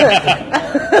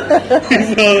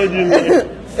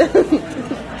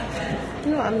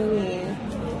 You know what I mean?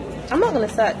 I'm not going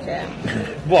to search it.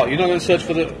 What? You're not going to search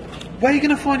for the... Where are you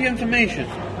going to find your information?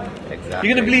 Exactly.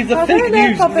 You're going to believe the I fake don't know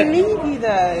news? if I believe you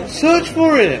though. Search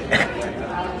for it.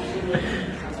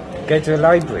 Go to a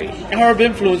library. Arab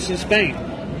influence in Spain.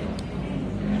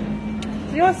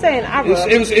 So you're saying Arab?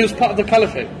 It was part of the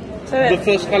caliphate. So The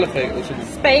first caliphate. Or something.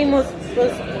 Spain was.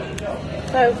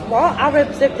 So what?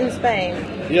 Arabs lived in Spain.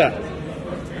 Yeah.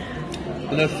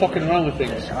 And they're fucking around with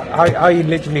things. I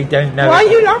literally don't know. Why are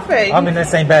you laughing? I'm in the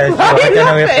same boat as you. Why are I you don't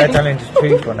know if they're laughing? telling the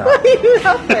truth or Why not. are you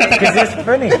laughing? Because it's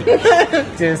funny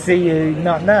to see you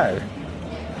not know.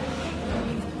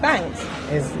 Thanks.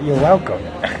 You're welcome.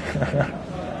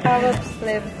 Arabs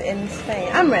lived in Spain.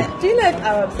 Amrit, do you know if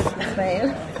Arabs lived in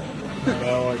Spain?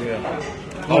 No idea.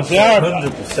 Oh, the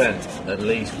Arab. 100% at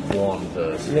least one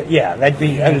person. Yeah, there'd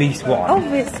be at least one.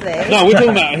 Obviously. No, we're talking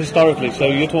about historically. So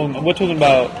we're talking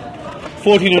about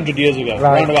 1400 years ago,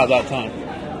 Right. around about that time.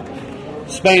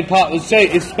 Spain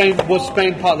was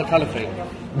Spain part of the caliphate?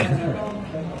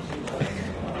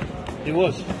 It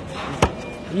was.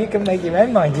 You can make your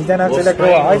own mind. You don't have Well, to look at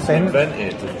Spain what I wasn't think.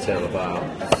 invented until about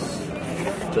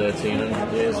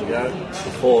 1300 years ago.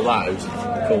 Before that, it was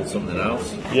called something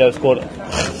else. Yeah, it's called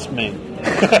Spain.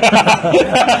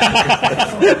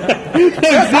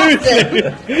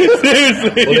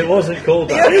 Seriously. Well, it wasn't called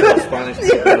that. It was Spanish.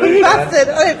 You bastard!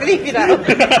 I don't believe you now. You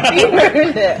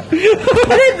ruined it.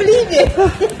 I don't believe you.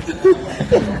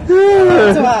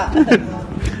 Twat.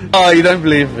 Oh, you don't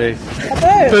believe me.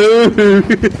 I don't. Boo.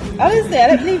 Honestly, I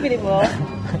don't believe you anymore.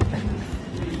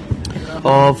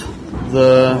 Of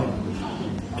the.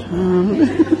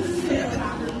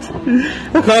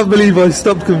 I can't believe I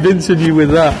stopped convincing you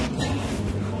with that.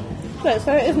 No,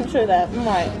 so it isn't true then.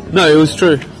 Right. No, it was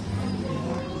true.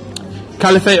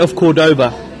 Caliphate of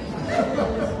Cordoba.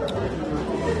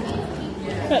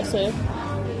 Let's see.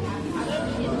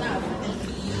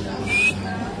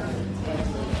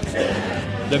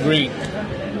 The green.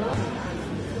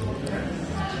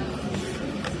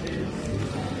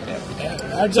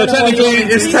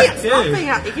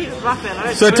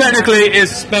 So technically,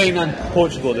 it's Spain and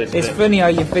Portugal. This It's bit. funny how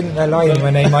you think they're lying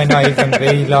when they might not even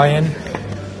be lying.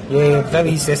 You're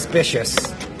very suspicious.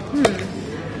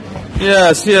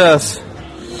 Yes, yes.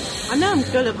 I know I'm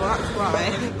gullible, that's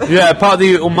why. Yeah, part of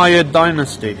the Umayyad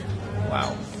dynasty.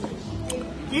 Wow. Do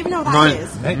you even know what that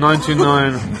is?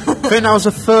 99. I think that was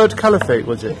the third caliphate,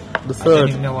 was it? The I don't third.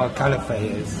 even know what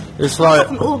caliphate is. It's like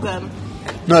From Organ.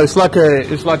 no, it's like a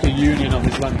union of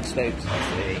Islamic states.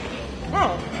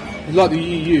 Oh. It's like the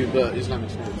EU, but Islamic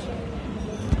states.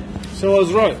 So I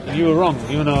was right, and you were wrong.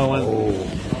 You know I went.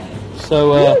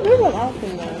 So We went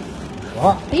helping though.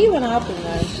 What? He went helping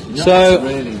though. You know So-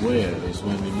 what's really weird is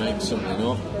when we make something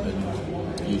up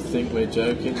and you think we're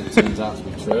joking, it turns out to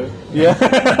be true. yeah.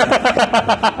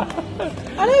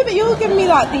 I know, but you're giving me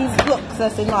like these looks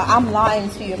as in like I'm lying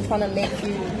to you. I'm trying to make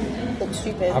you look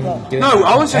stupid. I'm But doing No, it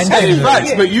I was just saying intentionally.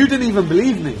 facts, but you didn't even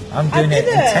believe me. I'm I doing it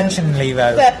didn't. intentionally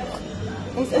though. But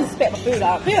I'm just gonna spit my food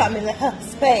out. I mean,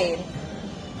 Spain.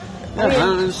 Yeah,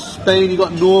 man. In Spain, you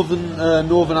got northern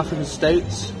African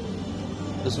states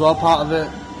as well, part of it.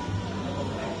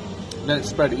 And then it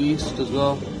spread east as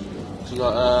well. So you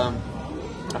got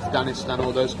Afghanistan,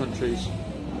 all those countries.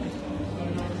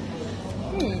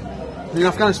 I mean,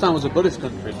 Afghanistan was a Buddhist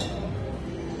country.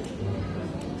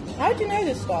 How do you know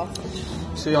this stuff?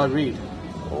 See, I read.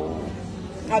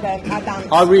 I don't. I dance.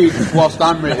 I read whilst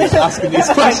Amrit is asking these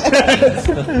questions.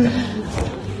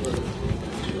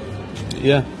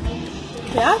 Yeah.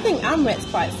 Yeah, I think Amrit's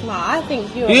quite smart. I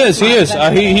think you're. He is.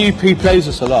 smart than He plays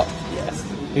us a lot.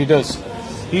 Yes. He does.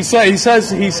 He says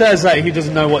that he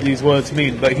doesn't know what these words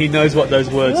mean, but he knows what those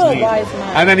words You're a mean. wise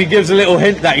man. And then he gives a little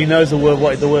hint that he knows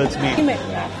what the words He mean. makes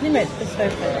that. He makes this so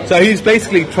funny. So he's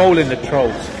basically trolling the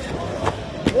trolls.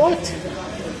 What?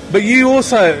 But you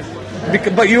also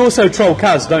troll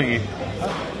Kaz, don't you?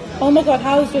 Oh my god,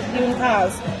 how was with you and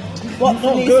Kaz? What's the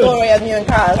Not new good. story of you and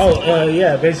Kaz? Oh,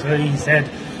 yeah, basically he said,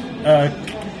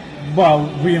 well,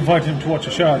 we invited him to watch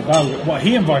a show at the Belgrade. Well,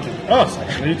 he invited us,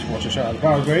 actually, to watch a show at the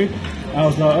Belgrade. I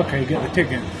was like, okay, get the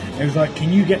ticket. It was like,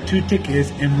 can you get 2 tickets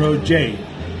in row J?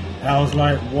 And I was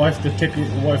like, what if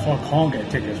I can't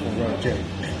get tickets for row J?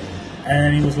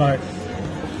 And he was like,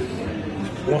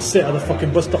 well, sit at the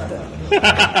fucking bus stop there.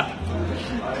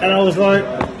 And I was like,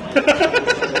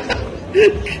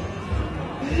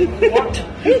 what?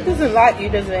 He doesn't like you,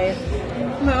 does he?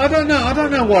 No, I don't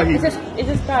know why It's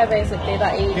this guy basically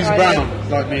that he. he's kind of- brown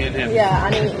like me and him. Yeah,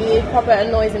 and he probably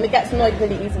annoys him. He gets annoyed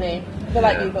really easily. I feel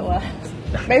like you, but worse.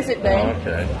 Basically,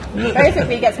 Okay.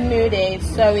 basically he gets moody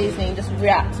so easily and just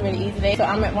reacts really easily. So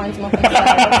Amrit winds him up and says,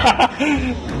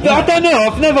 Yeah, I don't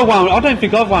know. I don't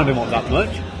think I've wound him up that much.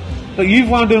 But you've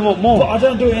wound him up But more. I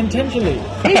don't do it intentionally.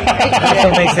 That's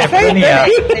what makes it funnier.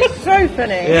 It's so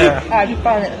funny. Yeah. I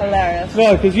find it hilarious.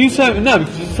 No, because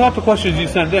the type of questions you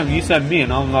send him, you send me,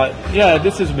 and I'm like, yeah,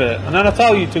 this is a bit. And then I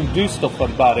tell you to do stuff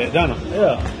about it, don't I?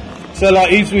 Yeah. So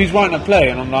like he's writing a play,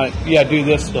 and I'm like, yeah, do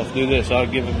this stuff, do this. I'll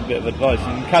give him a bit of advice,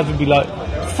 and Kaz would be like,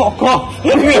 fuck off,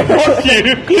 I'm gonna block you,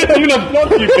 I'm gonna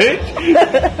block you, bitch.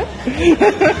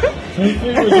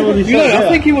 I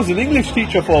think he was an English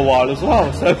teacher for a while as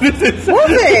well. So this is. Was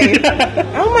he?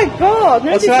 Yeah. Oh my god!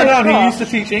 I swear down, he used to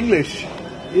teach English.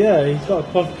 Yeah, he's got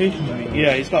a qualification.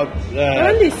 Yeah, he's got.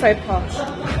 Andy's so posh.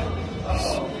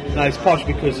 No, he's posh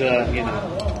because you know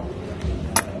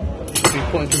he's been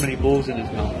putting too many balls in his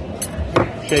mouth.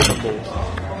 Shaving balls.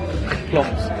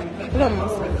 Plums.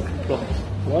 Plums.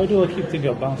 Why do I keep thinking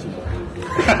of bouncy balls?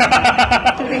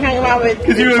 You've been hanging around with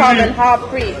you were Tom really- and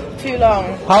Harpreet too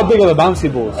long. How big are the bouncy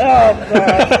balls? Oh god.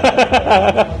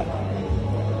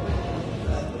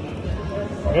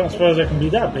 I don't suppose they can be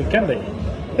that big, can they?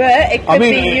 But it could I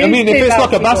be mean, used if to it's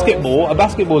like a basketball.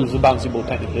 basketball is a bouncy ball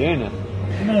technically, isn't it?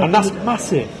 No, And that's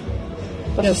massive.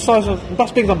 That's the size of.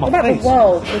 That's bigger than my What about face. the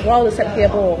world? The world is technically a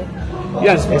ball.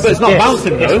 Yes, but it's not Yes,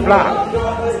 bouncing it's though. flat.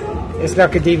 It's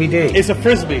like a DVD. It's a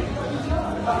frisbee.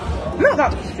 Not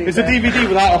that stupid. It's a DVD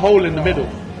without a hole in the middle.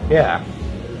 Yeah.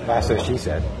 That's what she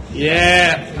said.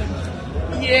 Yeah.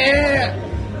 Yeah.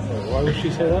 Why would she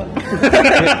say that?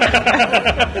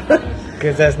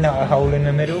 Because there's not a hole in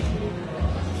the middle.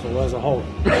 So where's the hole?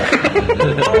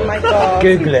 Oh my god.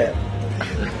 Google it.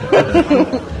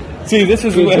 See, this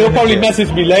is. He'll probably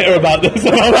message me later about this,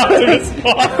 and I'll have to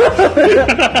respond.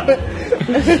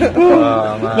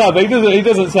 No, but he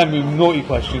doesn't send me naughty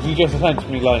questions. He just sends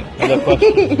me like other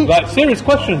questions, like serious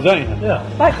questions, don't he? Yeah.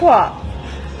 Like what?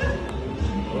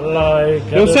 Like...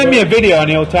 He'll send me a video and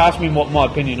he'll ask me what my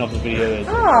opinion of the video is.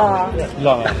 Ah.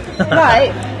 Like,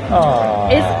 Right. Oh.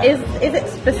 Is it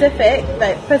specific?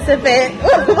 Like Pacific?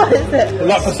 What is it?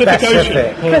 like Pacific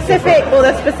Ocean. Pacific or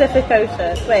the Pacific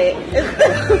Ocean? Wait.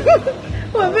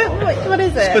 What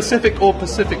is it? Pacific or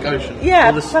Pacific Ocean.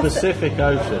 Yeah. Well, the Pacific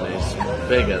Ocean is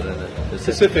bigger than the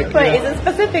Pacific. Wait, is it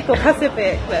specific or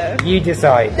Pacific though? You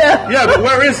decide. Yeah, but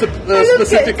where is the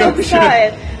Pacific Ocean?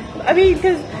 I mean,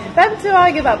 because them two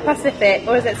argue about Pacific,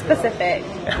 or is it specific?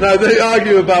 No, they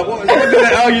argue about what do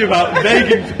they argue about?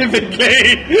 Vague and vividly.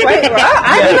 Wait, what?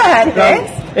 I never heard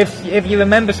this. If you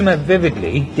remember something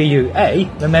vividly, do you A,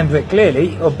 remember it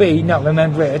clearly, or B, not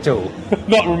remember it at all?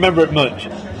 Not remember it much.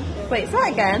 Wait, say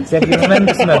that again. So if you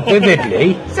remember something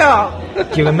vividly, Stop.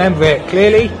 do you remember it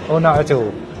clearly or not at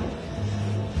all?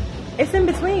 It's in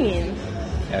between.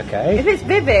 Okay. If it's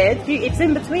vivid, it's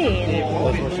in between.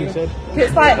 That's what she said.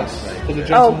 It's like, For the oh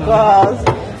gentleman.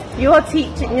 god, you're not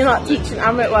teaching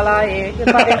Amrit well, are you? You're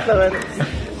bad influence.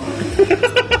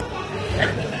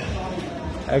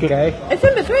 Okay. It's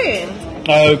in between. What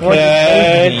does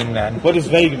Okay. vague mean, then? What does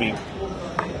vague mean?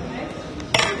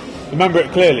 Remember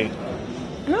it clearly.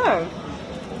 No.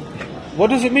 What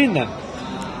does it mean then?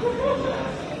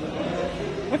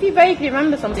 If you vaguely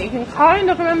remember something, you can kind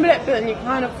of remember it, but then you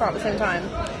kind of can't at the same time.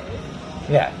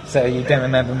 Yeah, so you don't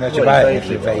remember much What about is it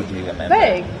if you vaguely remember.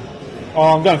 Vague.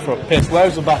 Oh, I'm going for a piss.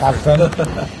 Where's the bathroom? Have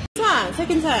fun. Turn,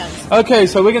 second turn. Okay,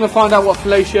 so we're going to find out what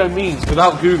fellatio means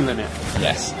without googling it.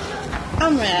 Yes.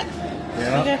 Amrit, you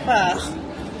go first.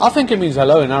 I think it means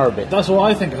hello in Arabic. That's what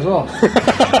I think as well.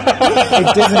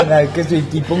 It doesn't though, because we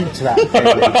debunked that.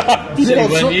 theory. See,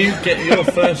 when you get your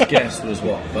first guess was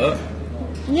what? But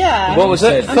Yeah. What was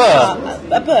it? Said-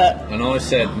 Fur. A book. and I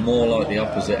said more like the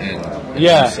opposite end. And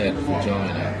Yeah. You said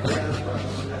vagina.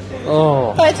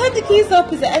 Oh. But I technically is the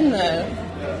opposite end though.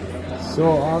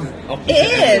 Sort of. Opposite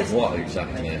It end is. of what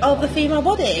exactly? Of the female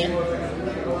body.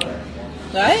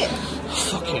 Right?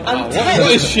 Fucking I'm hell. What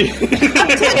technically- is she? I'm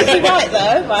technically right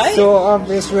though, right? Sort of,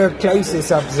 it's the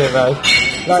closest opposite though. Like,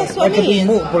 That's what I there could be mean.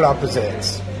 multiple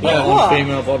opposites. Yeah, what? on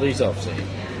female bodies, obviously.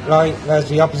 Like, there's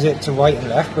the opposite to right and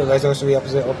left, but there's also the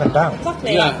opposite up and down.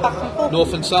 Exactly. Yeah. Like back and forth.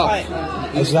 North and south. Right.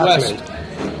 East, Exactly. west.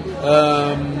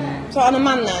 So on a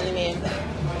man then, you mean?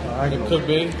 It could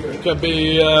be. It could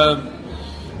be.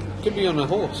 Could be on a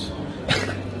horse.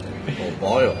 Or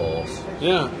buy a horse.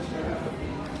 Yeah.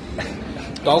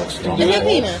 Dogs can do Is it a it.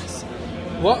 penis?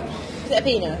 What? Is it a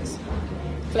penis?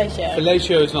 Fellatio.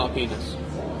 Fellatio is not a penis.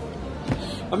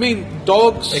 I mean,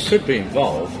 dogs. It could be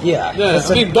involved. Yeah. Yeah,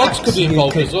 there's I mean, an dogs act could be you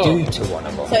involved could as well. do to one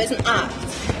of them. So it's an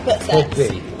act, but Could sex.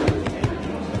 be.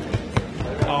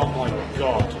 Oh my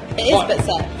god. It is What? but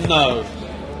sex. No.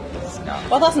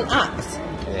 Well, that's an act.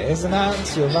 It is an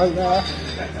act, you're right there.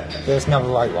 But it's not the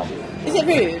right one. Is it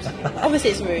rude?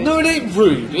 Obviously it's rude. No, it ain't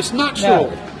rude. It's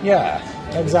natural. No.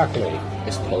 Yeah, exactly.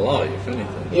 It's polite, if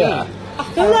anything. Yeah. I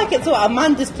feel like it's what a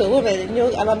man does to a woman,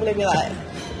 and I'm going to be like,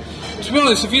 To be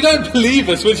honest, if you don't believe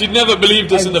us, which you never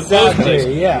believed us in the first place,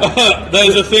 Exactly, yeah.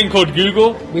 there's a thing called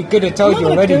Google. We could have told I'm you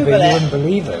not already, gonna but Google you it. wouldn't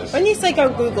believe us. When you say go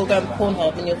Google, go on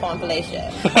Pornhub and you'll find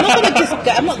fellatio.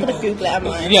 I'm not gonna Google it, am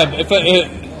I? Yeah, if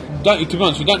don't, to be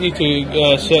honest, you don't need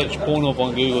to search Pornhub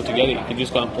on Google to get it. You can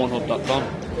just go on Pornhub.com.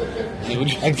 It will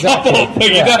just Exactly, pop up,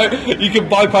 but yeah. you can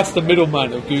bypass the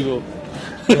middleman of Google.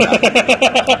 I'm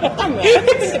right. I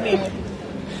think it'd be-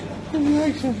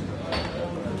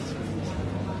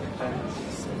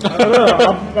 I don't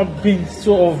know, I've been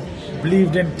sort of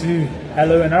believed into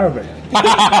hello in Arabic.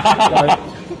 Like,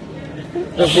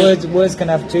 But words can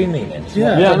have two meanings.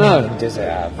 Yeah. What Yeah, I know. meaning does it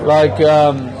have? Like,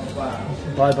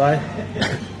 bye bye.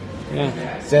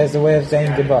 yeah, So it's a way of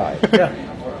saying goodbye. Yeah.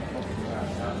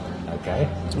 Okay.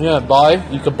 yeah, buy.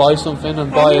 You could buy something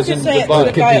and buy you as in just say it goodbye. to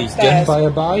the Could guy be upstairs. done by a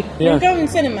buy. When Yeah. you go in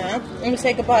cinema and you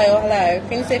say goodbye or hello,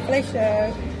 can you say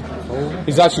fellatio?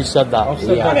 He's actually said that. I've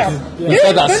said Yeah. that Do to, it said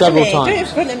in that front several of me. times. Do it in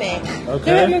front of me. Okay.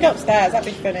 Do it when we go upstairs. That'd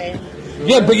be funny.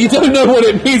 Yeah, but you don't know what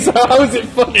it means. So how is it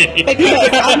funny? Because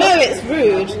I know it's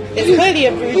rude. It's clearly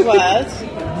a rude word.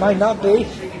 Might not be.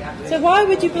 So why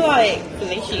would you be like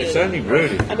It's fellatio? only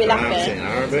rude if I'd be you pronounce laughing. it in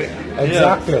Arabic.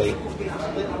 Exactly.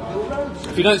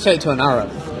 If you don't say it to an Arab,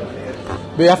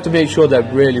 we have to make sure they're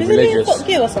really Isn't it religious. fuck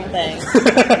you or something?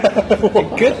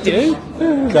 Could do.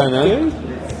 Don't know.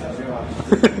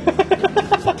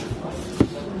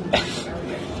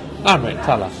 Amrit,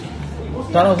 tell her.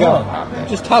 that was Go wrong. on, Amrit.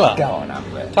 Just tell her. Go on,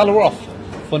 Amrit. Tell her off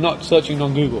for not searching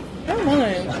on Google. I don't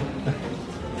know.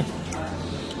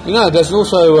 You know, there's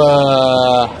also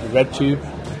RedTube,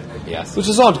 Yes. which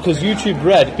is odd because YouTube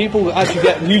Red. People actually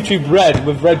get YouTube Red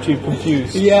with RedTube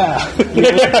confused. Yeah.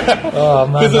 Oh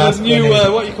man, Because of that's the new,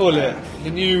 funny. what you call it? The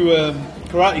new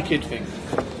Karate Kid thing.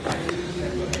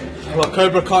 Like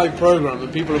Cobra Kai program,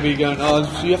 and people will be going, oh,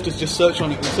 so you have to just search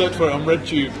on it, search for it on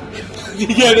RedTube. You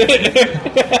get it?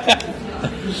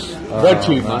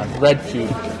 RedTube, man.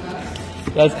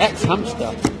 RedTube. There's X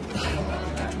Hamster.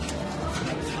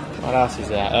 What else is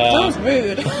there? That was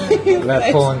rude.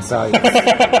 That porn site.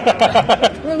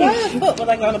 Well, why the fuck would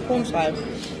I go on a porn site?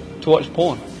 To watch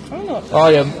porn. I don't know. Oh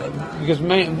yeah, because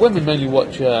women mainly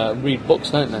read books,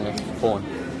 don't they? Porn.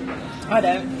 I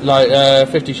don't. Like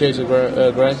 50 Shades of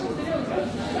Grey.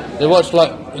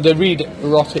 They read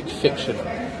erotic fiction.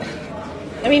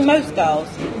 I mean, most girls.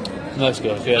 Most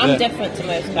girls, yeah. I'm they're- different to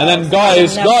most girls. And then I would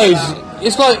guys, never do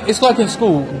that. it's like in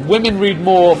school. Women read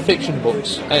more fiction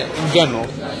books in general,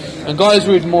 and guys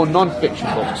read more non-fiction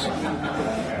books.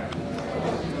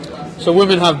 So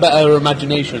women have better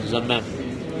imaginations than men.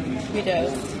 We do.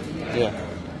 Yeah.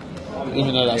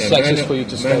 Even though that's men sexist are- for you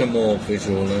to Men say. are more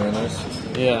visual learners.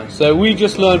 Yeah. So we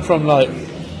just learn from I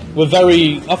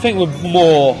think we're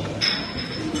more.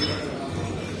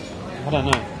 I don't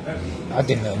know. I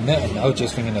didn't know nothing. I was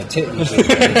just thinking of titties.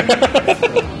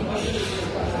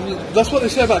 That's what they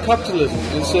say about capitalism.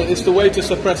 It's the way to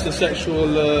suppress the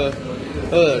sexual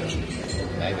urge.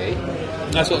 Maybe.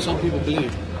 That's what some people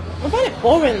believe. I find it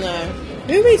boring though.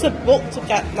 Who reads a book to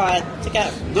get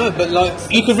No, but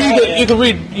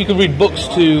you could read books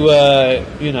to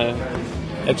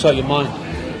excite your mind.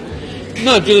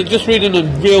 No, just reading a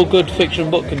real good fiction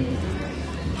book can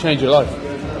change your life.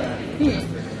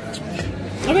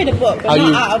 I read a book, but Are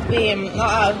you- not out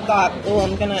of like, oh,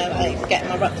 I'm gonna get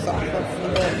my rucksack off the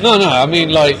book. No, I mean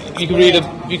you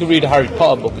could read a Harry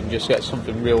Potter book and just get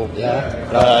something real.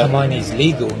 Yeah. Hermione's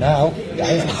legal now.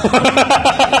 Yeah.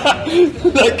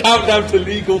 That countdown to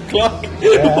legal clock.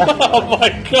 Yeah. Oh my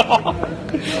god.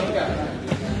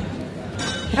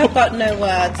 I've got no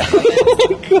words.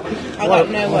 I've got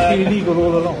no Was words. he illegal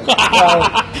all along? Well,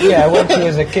 yeah, when she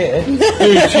was a kid.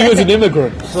 Dude, she was an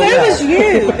immigrant. So was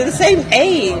you. We're the same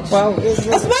age. Well, I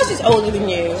suppose she's older than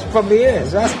you. probably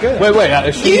is. That's good.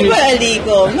 Wait, she You were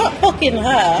illegal, not fucking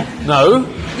her. No.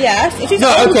 Yes, if she's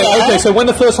No, older. okay, so when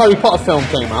the first Harry Potter film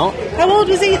came out, How old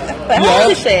was he? How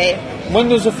old is she? when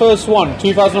was the first one?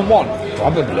 2001?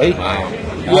 Probably. Wow.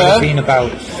 I'd have been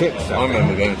about 6. I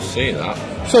remember going to see that.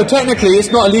 So technically it's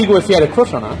not illegal if you had a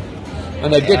crush on her.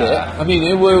 And they did it. I mean,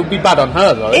 it would be bad on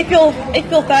her, though. If you're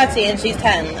 30 and she's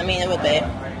 10, I mean, it would be.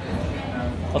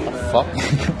 What the fuck?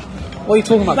 What are you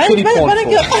talking about? Kiddie porn When a for?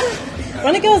 girl,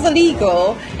 when a girl's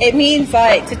illegal, it means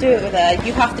like to do it with her,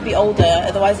 you have to be older,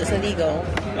 otherwise it's illegal,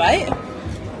 right?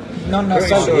 Not Pretty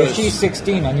necessarily. sure If she's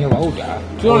 16 and you're older,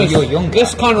 be or honest, you're younger,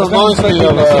 this kind of as long as reminds me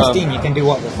you're of, 16, you can do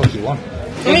what the fuck you want.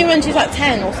 I mean, when she's like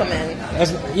 10 or something.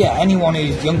 Yeah, anyone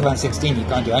who's younger than 16, you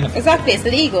can't do anything. Exactly, it's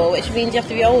illegal, which means you have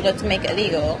to be older to make it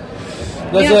illegal.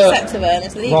 There's you have a- sex with her and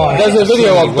it's illegal. Right, There's a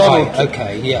video of Donald- Right,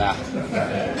 okay, yeah.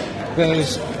 But it'll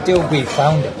still be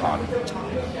frowned upon.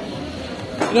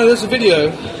 No, there's a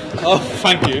video. Oh,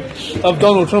 thank you. Of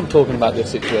Donald Trump talking about this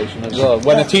situation as well.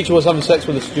 When a teacher was having sex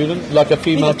with a student, like a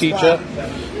female teacher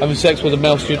having sex with a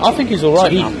male student. I think he's all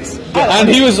right now. And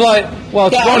he was like, well,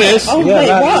 to be honest, Oh, wait,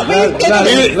 what?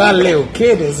 That little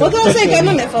kid is. What did I say getting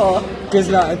on it for? Because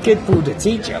like a kid pulled a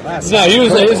teacher. That's no,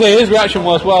 his reaction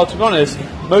was, well, to be honest,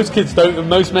 most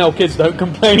male kids don't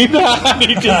complain. He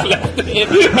just left it.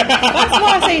 That's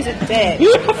why I say he's a dick.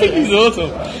 I think he's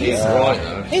awesome. He's right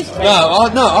though. He's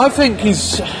I think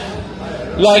he's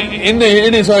like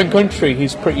in his own country,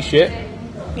 he's pretty shit.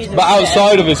 But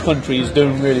outside of his country, he's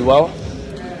doing really well.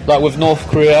 Like with North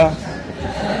Korea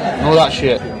and all that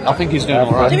shit. I think he's doing To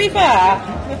alright. be fair,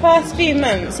 the first few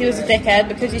months he was a dickhead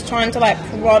because he's trying to like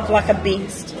prod like a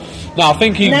beast. No, I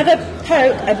think he. Never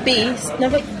poke a beast.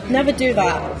 Never do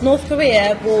that. North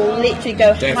Korea will literally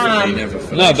go Definitely ham. never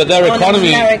finish. No, but their on economy.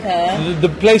 America. The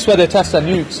place where they test their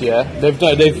nukes, yeah,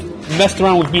 they've messed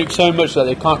around with nukes so much that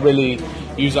they can't really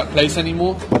use that place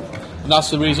anymore. And that's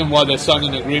the reason why they're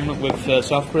signing an agreement with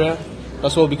South Korea.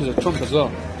 That's all because of Trump as well.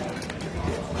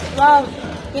 Well,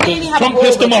 we nearly had a Trump war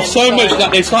pissed them with off him, so much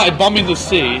that they started bombing the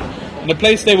sea, and the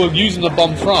place they were using the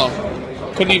bomb from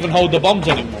couldn't even hold the bombs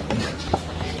anymore.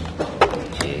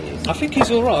 I think he's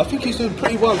alright. I think he's doing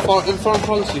pretty well in foreign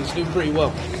policy. He's doing pretty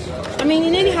well. I mean, he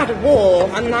nearly had a war,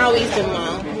 and now he's doing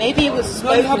well. Maybe he was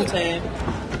spoken to.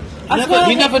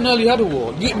 He never nearly had a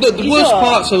war. The You worst sure?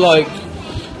 parts are like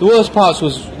the worst parts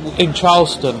was in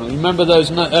Charleston. Remember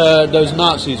those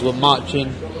Nazis were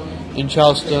marching in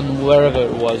Charleston, wherever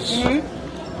it was,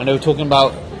 and they were talking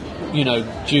about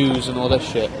Jews and all that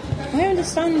shit. I don't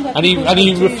understand that. And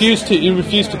he refused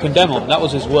to condemn them. That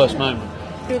was his worst moment.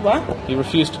 Do what? He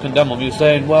refused to condemn them. He was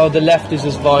saying, well, the left is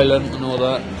as violent and all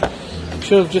that.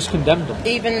 Should have just condemned them.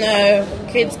 Even though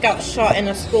kids got shot in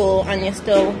a school, and you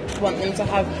still want them to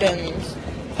have guns.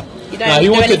 You don't No, he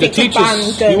do wanted the anything to ban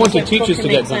teachers. guns, He wanted it teachers to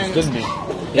fucking get makes guns, sense. didn't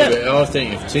he? Yeah, but I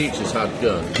think if teachers had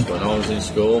guns when I was in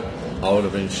school, I would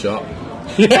have been shot.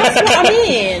 That's what I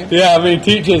mean. Yeah, I mean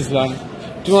teachers, man.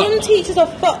 Do you Some want, teachers are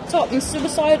fucked up and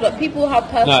suicidal. Like, people have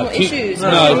personal issues no,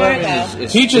 in no, America.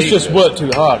 It's teachers just teachers. work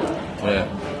too hard. Yeah.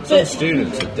 Some But-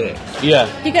 students are dicks. Yeah.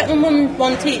 You get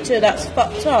one teacher that's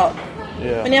fucked up.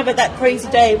 Yeah. When you have that crazy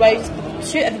day where you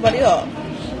just shoot everybody up.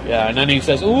 Yeah, and then he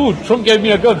says, "Ooh, Trump gave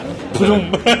me a gun."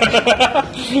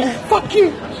 Fuck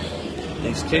you.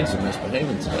 These kids are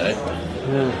misbehaving today.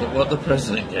 Look what the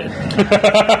president did.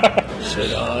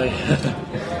 Should I?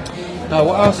 Now,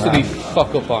 what else did he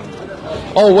fuck up on?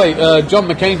 Oh wait, John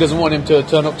McCain doesn't want him to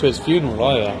turn up to his funeral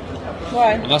either,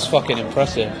 Why? and that's fucking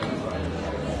impressive.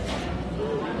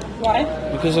 Why?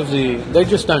 Because of they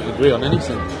just don't agree on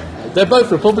anything. They're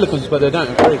both Republicans, but they don't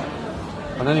agree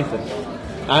on anything.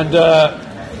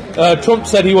 And Trump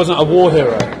said he wasn't a war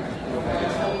hero,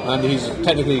 and he's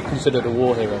technically considered a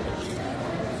war hero.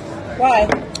 Why?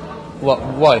 What?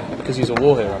 Why? Because he's a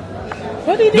war hero.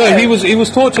 What do you do? No, he was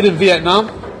tortured in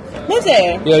Vietnam. Was he?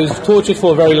 Yeah, he was tortured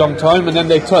for a very long time, and then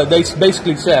they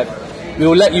basically said, "We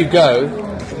will let you go,"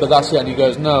 but that's it. And he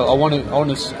goes, "No, I want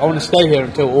to stay here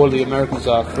until all the Americans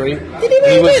are free." Did he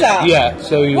really do that? Yeah.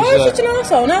 So he Why was. is such an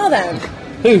asshole now then?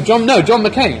 Who? John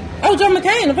McCain. Oh, John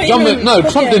McCain. I thought John you Mc, meant no,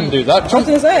 Trump fucking- didn't do that. I Trump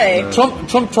was gonna say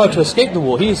Trump tried to escape the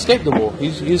war. He escaped the war. He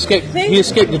escaped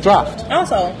the draft.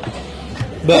 asshole.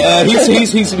 But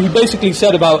he basically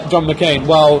said about John McCain,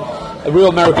 well, real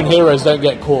American heroes don't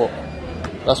get caught.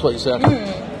 That's what he said,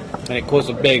 and it caused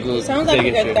a big Sounds like a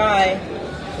big good issue. guy.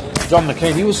 John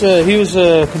McCain. He was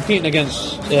competing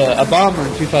against Obama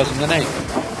in 2008.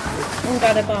 I'm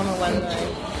glad Obama won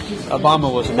though.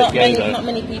 Obama was a bit Not gay many, not though.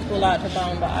 many people liked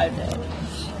Obama, but I did.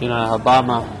 You know,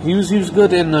 Obama. He was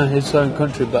good in his own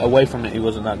country, but away from it, he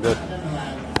wasn't that good.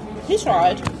 He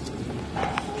tried.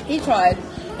 He tried.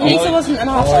 At least he wasn't an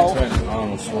I asshole. went to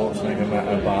Arnold Schwarzenegger met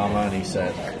Obama and he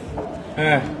said,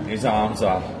 his arms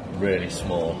are really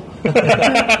small.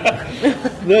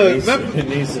 No, He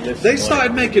needs to lift they some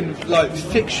started making like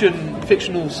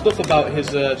fictional stuff about his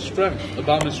strength,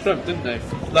 Obama's strength, didn't they?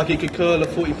 Like he could curl a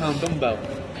 40-pound dumbbell.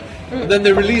 And then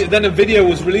then a video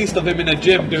was released of him in a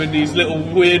gym doing these little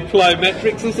weird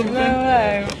plyometrics or something. No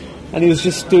way. And he was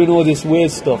just doing all this weird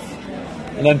stuff.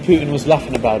 And then Putin was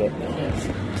laughing about it.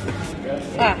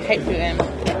 I hate Putin.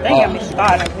 Don't get me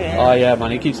started on Putin. Oh yeah,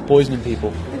 man, he keeps poisoning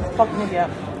people. Fucking idiot.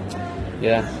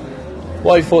 Yeah.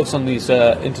 What are your thoughts on these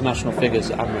international figures,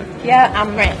 Amrit? Yeah,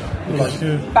 I'm right.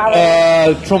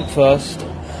 Barrett. Trump first,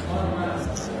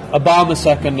 Obama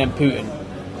second, then Putin.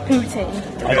 Putin.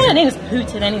 I don't think it's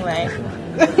Putin anyway.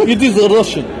 It is a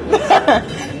Russian.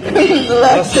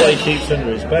 That's why he keeps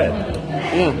under his bed.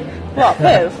 Yeah. What,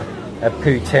 who? A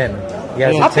Putin. He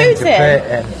has Yeah. a thing to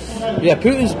Putin? Putin. Yeah,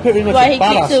 Putin's pretty much Like a he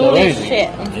badass keeps all though, this ain't he? shit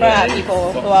and throw at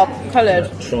people who are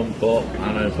coloured. Trump up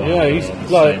and Obama Yeah, he's on the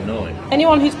like- same night.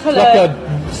 Anyone who's Like coloured,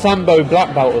 a Sambo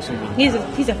black belt or something. he's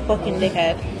a fucking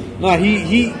dickhead. No,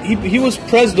 he was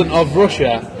president of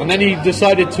Russia, and then he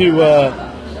decided to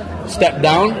step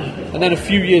down, and then a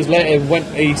few years later,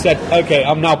 he said, "Okay,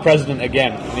 I'm now president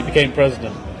again," and he became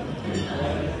president.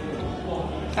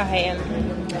 I hate him.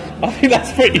 I think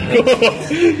that's pretty cool.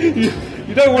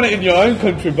 You don't want it in your own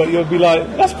country, but you'll be like,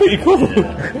 "That's pretty cool."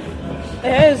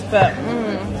 It is, but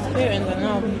Putin's a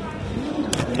no.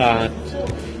 Nah,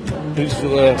 who's the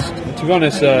worst? To be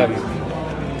honest,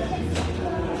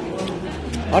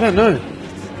 I don't know.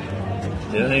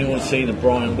 Did anyone see the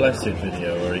Brian Blessed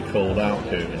video where he called out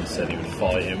Putin and said he would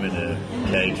fight him in a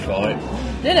cage fight?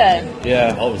 Did it?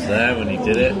 Yeah, I was there when he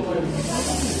did it.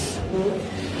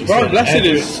 He Brian said, Blessed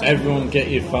is. Everyone get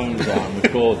your phones out and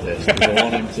record this because I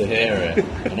want him to hear it.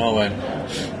 And I went...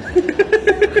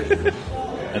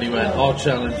 And he went, I'll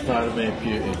challenge Vladimir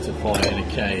Putin to fight in a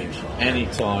cage,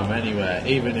 anytime, anywhere,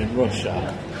 even in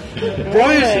Russia.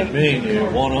 Brian, Me and you,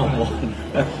 one-on-one.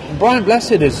 Brian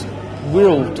Blessed is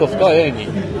real tough guy, ain't he?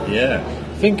 Yeah.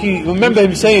 I think he remember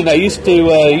him saying that he used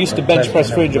to bench press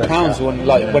 300 pounds when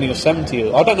he was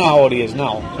 70. I don't know how old he is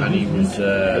now. And he was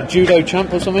Judo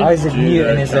champ or something. Isaac judo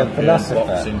Newton is a champion, philosopher.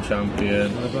 boxing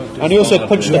champion. And he also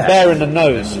punched a bear in the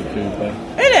nose. Cooper.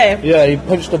 Really? Yeah, he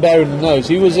punched a bear in the nose.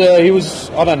 He was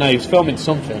I don't know, he was filming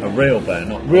something. A real bear,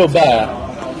 not Real bear.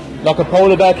 Like a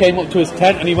polar bear came up to his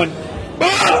tent and he went,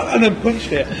 "Ah!" and then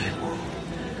punched it.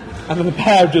 And then the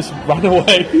bear just ran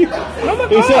away. He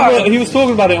was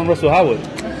talking about it on Russell Howard.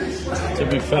 To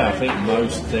be fair, I think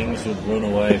most things would run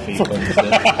away if he punched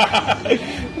it.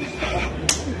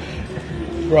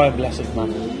 Brian Blessed,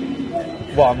 man.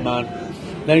 What a man.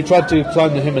 Then he tried to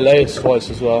climb the Himalayas twice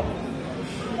as well.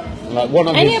 Like one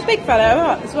of Ain't he his... a big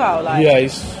fella as well? Like, Yeah,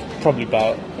 he's probably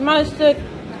about... he managed to.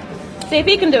 See, if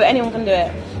he can do it, anyone can do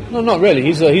it. No, not really.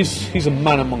 He's a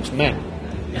man amongst men.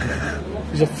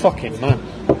 He's a fucking man.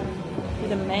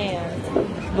 He's a man.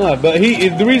 No, but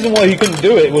the reason why he couldn't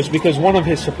do it was because one of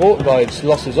his support guides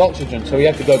lost his oxygen, so he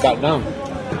had to go back down.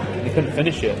 He couldn't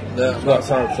finish it. That's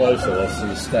how close I was to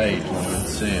the stage when I went to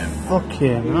see him.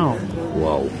 Fucking hell.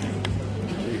 Whoa.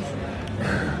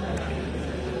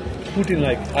 Putin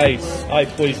like, I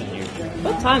poison you.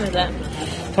 What time is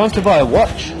it? Time to buy a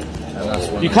watch. And that's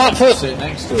when You I can't put- sit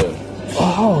next to him.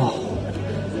 Oh.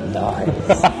 Nice.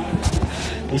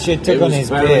 You should It take on was his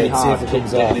very beard, see hard if it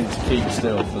comes off. getting him to keep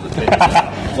still for the picture.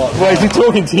 Like, Why is he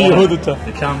talking to you all the time?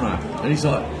 the camera, and he's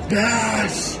like,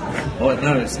 yes! Like,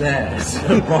 no, it's there. It's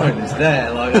Brian, it's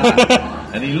there, like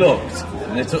that. And he looked,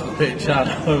 and they took the picture, and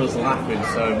I was laughing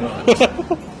so much.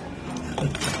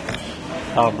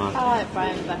 Oh man. I like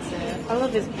Brian Blessed. I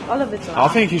love his I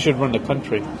laugh. think he should run the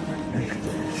country.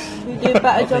 We do a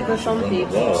better job than some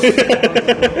people. Well, It's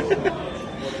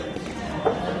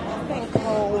getting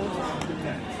cold.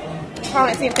 I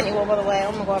can't see Infinity War by the way.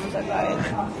 Oh my god, I'm so excited.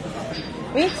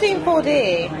 We need to see in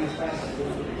 4D.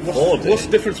 What's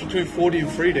the difference between 4D and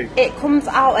 3D? It comes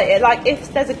out at it like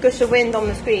if there's a gush of wind on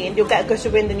the screen, you'll get a gush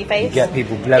of wind in your face. You get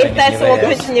people blowing If there's in someone your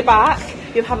ears. punching your back,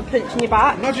 you'll have a punch in your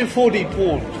back. Imagine 4D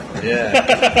porn. yeah.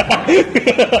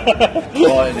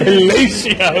 Right,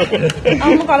 Fellatio.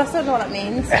 Oh my god, I still know what that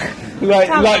means.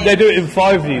 Tell like me. they do it in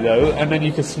 5D though, and then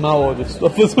you can smell all this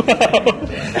stuff as well.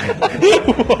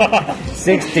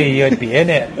 60, you'd be in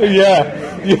it.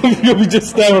 Yeah, you'll be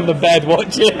just there on the bed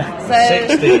watching.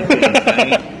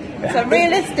 So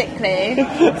realistically,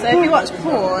 so if you watch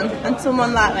porn and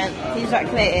someone like went, he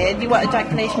ejaculated, you want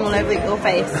ejaculation all over your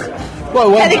face.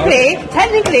 Well,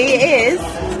 Technically it is.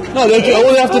 no, all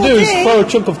they have to do is 4D. throw a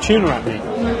chunk of tuna at me.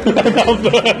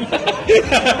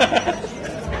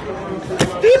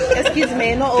 Excuse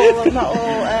me, not all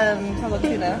tons of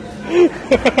tuna.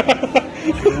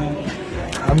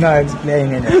 I'm not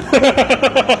explaining it.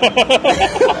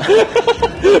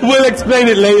 We'll explain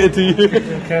it later to you.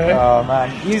 Okay. Oh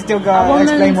man, you still A gotta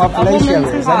explain what woman's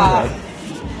fellatio is heart.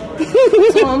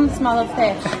 anyway. Tom, smell of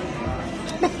fish.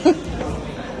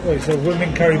 Wait, so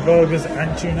women carry burgers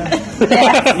and tuna?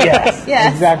 Yes,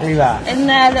 Yes. exactly that. In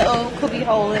their little cubby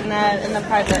hole in their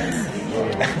privates.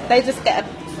 They just get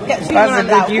tuna That's a and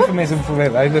big out. euphemism for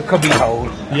it, though, the cubby hole.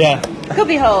 Yeah.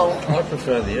 Cubby hole. I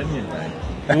prefer the onion ring.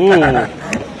 Ooh.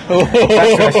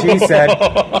 That's what she said.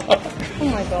 Oh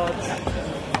my god.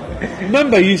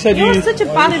 Remember, you said You're you. such a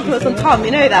bad influence on Tom, you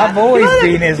know that. I've always You're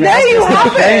been his No, man, you just keep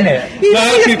haven't. saying it. You No,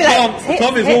 just actually, be like,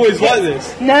 Tom is always like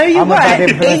this. No, you I'm a bad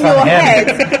weren't. influence In on your him.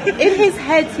 head. In his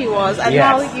head he was, and Yes.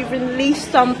 now you've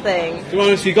released something. To be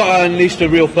honest, you got to unleash the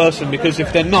real person because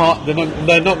if they're not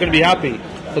going to be happy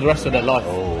for the rest of their life.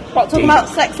 What, talking about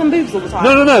sex and boobs all the time?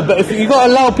 No. But if you got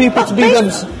to allow people to be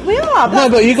them. We are. No,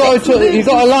 but you got to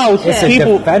allow It's a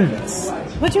people. defence.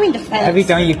 What do you mean defence? Every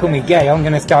time you call me gay, I'm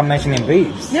going to start mentioning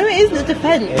boobs. No, it isn't a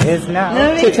defence. It is now.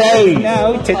 No, it Titties.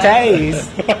 No,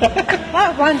 titties.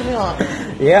 That winds me up.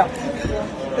 Yeah.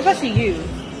 Especially you.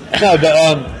 No,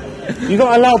 but you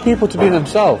got to allow people to be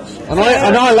themselves, and I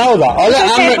allow that. I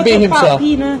let Amrit be himself.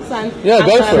 Penis and, Yeah,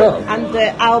 go for it. And the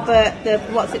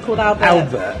Albert, what's it called, Albert?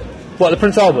 Albert. What, the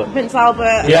Prince Albert? Prince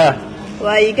Albert. Yeah.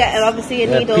 Where you get obviously a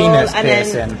The needle penis and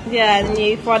piercing. then and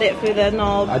you prod it through the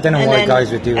knob. I don't know and why then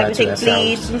guys would do that to everything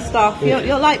bleeds themselves. and stuff.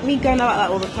 You're like me going about that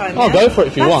all the time. Oh, yeah? go for it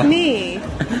if you That's want. me.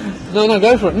 No,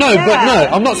 go for it. No, Yeah. but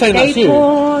no, I'm not saying that's Gay you.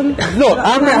 porn. Look,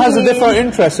 Amrit has a different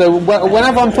interest, so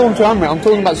whenever I'm talking to Amrit, I'm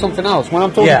talking about something else. When I'm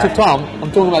talking Yeah. to Tom,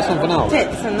 I'm talking about something else.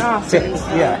 Tits and ass. Tits.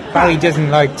 Yeah. Barry doesn't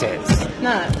like tits.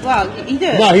 No, well, you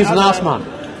do. No, he's an I ass don't-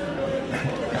 man.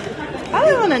 I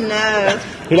don't want to know.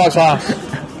 He likes ass.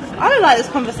 I don't like this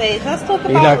conversation. Let's talk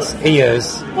He about. likes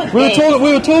ears. what We dick.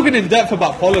 were talking in depth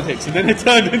about politics, and then it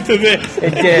turned into this.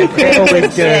 It did. It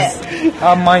always does.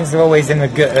 Our minds are always in the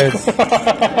gutters.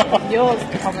 Yours,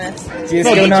 Thomas. Do you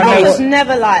No, still but not know Thomas what...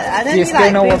 never like that. I don't Do you think still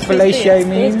like know what boobs, boobs, fellatio boobs,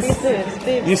 means? boobs, boobs,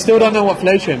 boobs. You still don't know what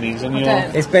fellatio means, and I you're.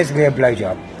 don't. It's basically a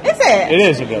blowjob. Is it? It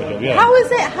is a blowjob, yeah. How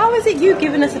is it? How is it you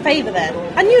giving us a favour then?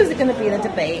 I knew it was going to be in a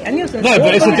debate. I knew it was going to. No,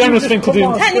 but it's a generous thing to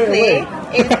do. Technically,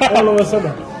 it's All of a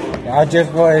sudden. I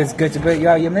just thought it's good to put you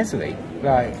out of your misery.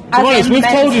 Like, To be honest, we've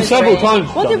told you several times,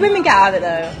 What do John. women get out of it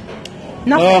though?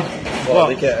 Nothing. Well,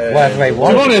 they get whatever they To be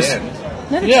want. honest,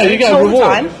 No, they yeah, don't. you get a All the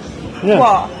reward. time. Yeah.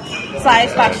 What?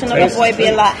 Satisfaction of a boy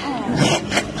being like,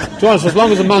 to be honest, as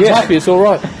long as a man's Yeah. happy, it's all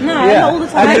right. no, Yeah. not all the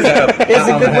time. It's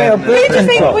a good way of Who do you birth think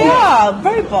control. we are?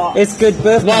 Robots? It's good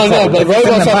birth No, control. but If it's in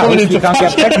robots the are coming mouth, into you can't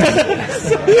get fashion.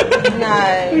 pregnant.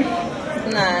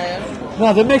 No.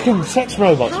 No, they're making sex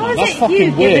robots, How man. is That's it you fucking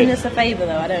giving weird. us a favour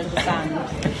though? I don't understand.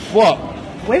 What?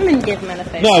 Women give men a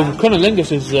favour. No,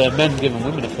 cunnilingus is men giving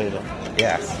women a favour.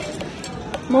 Yes.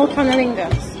 More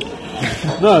cunnilingus.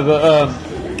 No, but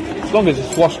as long as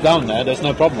it's washed down there's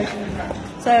no problem.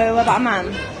 So what about a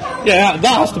man? Yeah,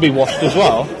 that has to be washed as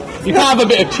well. You can't have a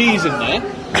bit of cheese in there.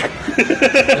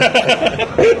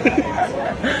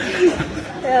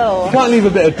 Ew. You can't leave a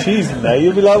bit of cheese in there.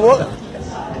 You'll be like, what?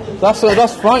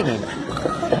 That's frightening.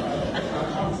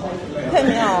 Put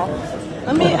me off.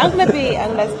 I'm gonna be a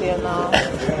lesbian now.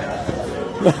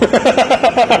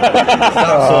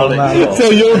 Oh, man. So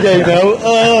you're gay now.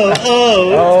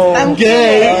 Oh. I'm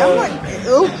gay. I'm like,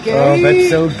 okay. Oh, that's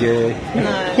so good.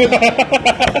 No.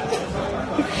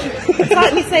 It's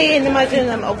like me saying, imagine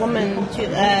a woman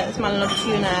smelling of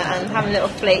tuna and having little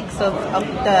flakes of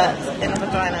dirt in her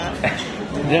vagina.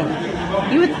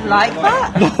 Yeah. You would like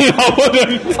that? I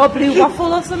wouldn't. Or blue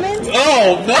waffle or something?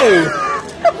 Oh,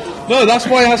 no. No, that's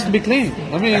why it has to be clean.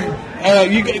 I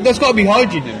mean, there's got to be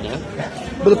hygiene in there.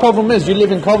 But the problem is, you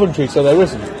live in Coventry, so there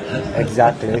isn't.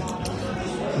 Exactly.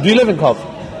 Do you live in Cov?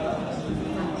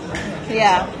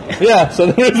 Yeah. Yeah, so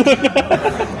there isn't.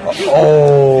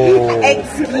 Oh.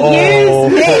 Excuse me. Oh.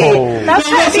 That's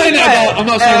I'm not saying it how about. I'm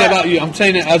not saying it about you. I'm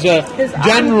saying it as a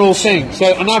general thing. So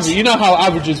on average, you know how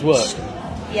averages work.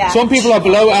 Yeah. Some people are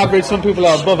below average. Some people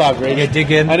are above average. You're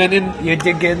digging. And then You're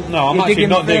digging. no, I'm You're actually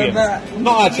not digging. further.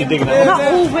 Not actually digging. It. Not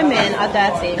all women are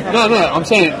dirty. No, I'm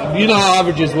saying you know how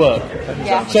averages work.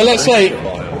 Yeah. So let's say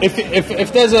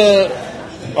if there's a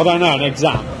I don't know an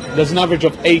exam, there's an average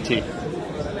of 80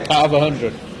 out of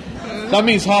 100. That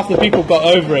means half the people got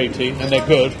over 80 and they're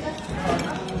good.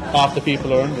 Half the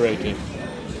people are under 80,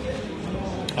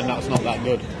 and that's not that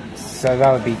good. So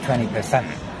that would be 20%.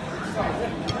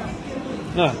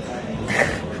 No,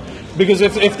 because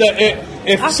if I've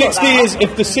got 60 that. is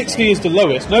if the 60 is the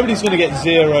lowest, nobody's going to get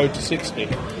 0 to 60.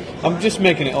 I'm just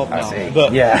making it up now.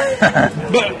 But Yeah.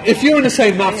 but if you're in the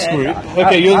same maths group,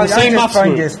 okay, you're in the same I maths just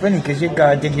find group. it's funny because you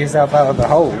gotta dig yourself out of the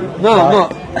hole. No, I'm Right?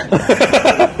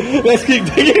 not. Let's keep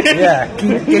digging. Yeah,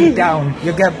 dig down.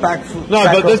 You get back. No,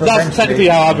 back but up that's eventually. technically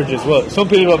how averages work. Some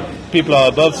people are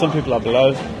above, some people are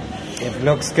below. If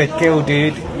looks could kill,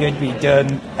 dude, you'd be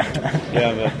done.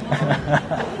 Yeah, but.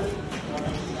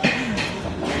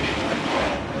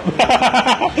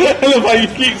 I love how you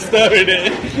keep stirring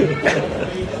it.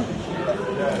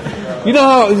 You know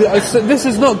how this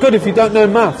is not good if you don't know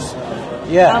maths.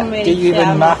 Yeah. I'm really Do you shit even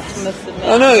at maths? must admit.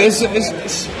 I know it's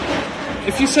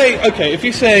if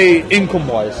you say income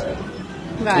wise,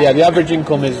 Right. yeah, the average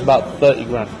income is about 30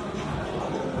 grand.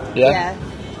 Yeah.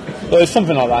 Well, it's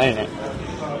something like that, ain't it?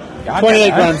 I don't 28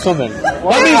 know. grand something. I know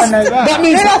that? That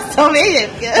means That's Tommy,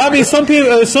 isn't it? that means some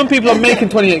people are making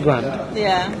 28 grand.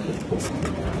 Yeah.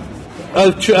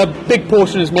 A big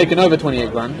portion is making over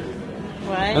 28 grand.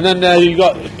 Right. And then you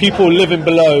got people living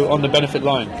below on the benefit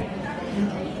line.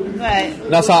 Right.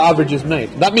 That's how average is made.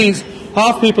 That means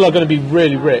half people are going to be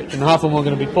really rich and half of them are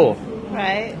going to be poor.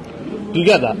 Right. Do you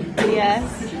get that?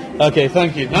 Yes. Okay,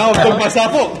 thank you. Now I've built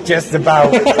myself up. Just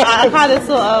about. I kind of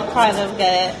kind of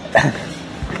get it.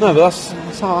 No, but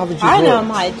that's how averages I know work. I'm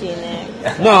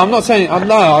hygienic. No, I'm not saying.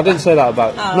 No, I didn't say that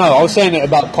about. Oh. No, I was saying it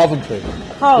about Coventry.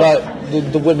 Oh.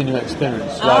 Like the women you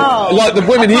experience. Oh. Like the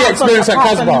women he Apart from- experienced at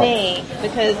apart from Casbah. me,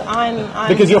 because I'm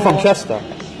Because you're from more- Chester.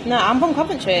 No, I'm from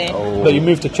Coventry But you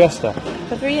moved to Chester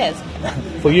for 3 years.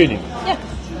 for uni. Yeah.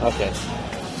 Okay.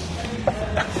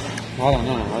 I don't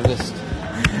know.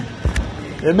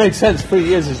 It makes sense. 3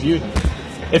 years is uni.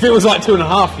 If it was like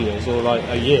 2.5 years or like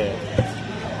a year,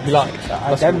 it'd be like.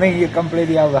 I don't think you're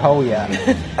completely out of the hole yet.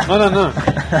 I don't know.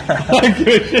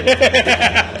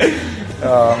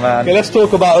 Oh man. Okay, let's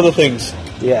talk about other things.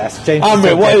 Yes. Change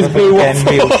Amrit, what is blue Again,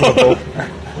 real waffle? trouble.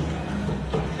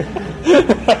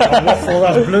 Waffle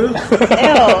that's blue.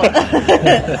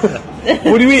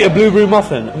 Ew. What do you eat? A blueberry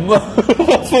muffin?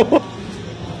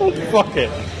 Fuck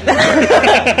it.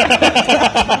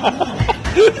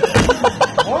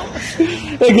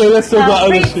 Okay, let's talk about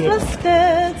other Greek shit. mustard.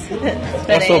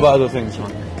 Let's talk about other things,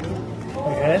 man.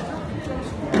 Okay.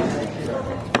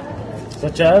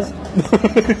 Such as?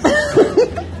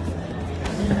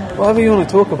 Whatever you want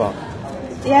to talk about.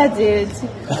 Yeah, dude.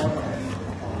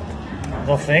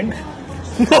 Nothing.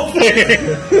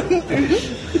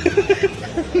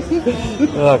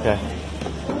 Okay.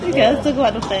 Okay, let's talk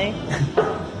about the thing.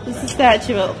 This is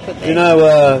statue up with You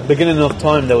know, beginning of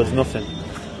time, there was nothing.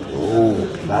 Ooh,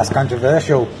 that's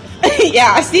controversial.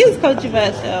 Yeah, I see it's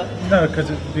controversial. No, because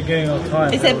at the beginning of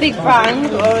time. Is it Big Bang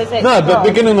or is it? No, but God?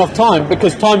 beginning of time,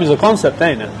 because time is a concept,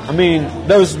 ain't it? I mean,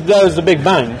 there was the Big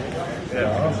Bang.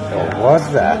 What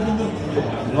was that?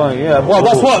 Well, yeah. Well,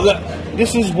 that's what.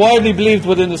 This is widely believed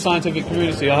within the scientific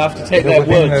community. I have to take their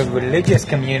Within words. the religious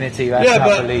community, that's Yeah, not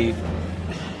but- believe.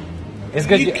 It's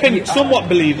good. You can somewhat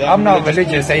believe that. I'm not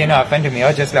religious, so you're not offending me.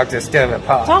 I just like to stir it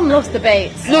apart. Tom loves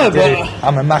debates. No, Dude, but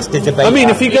I'm a master debater. I mean,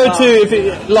 if you go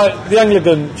to like the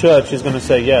Anglican Church is going to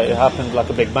say, yeah, it happened like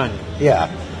a Big Bang, Yeah.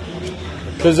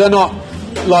 because they're not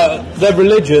like they're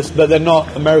religious, but they're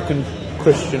not American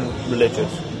Christian religious.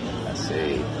 I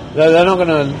see. They're not going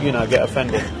to get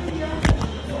offended.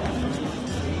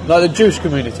 Like the Jewish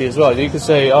community as well. You could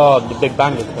say, oh, the Big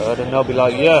Bang occurred, and they'll be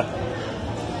like, yeah,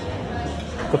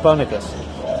 Copernicus,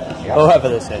 Yeah. or whatever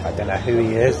they say. I don't know who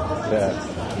he is, but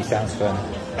he sounds fun.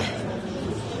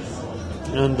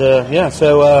 And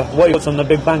so what are your thoughts on the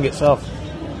Big Bang itself?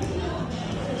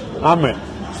 Amrit,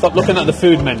 stop looking at the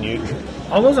food menu.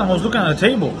 I was looking at the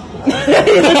table.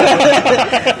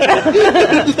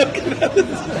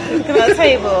 Look at that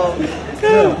table.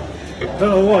 Don't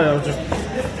know why, I was just.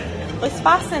 It's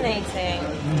fascinating.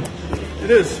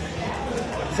 It is.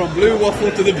 From blue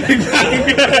waffle to the Big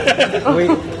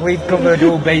Bang. We've covered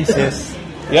all bases,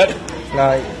 Yep.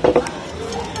 like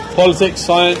Politics,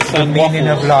 science, the and meaning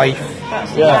waffles. of life,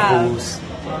 That's Yeah. waffles.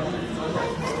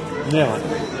 Yeah.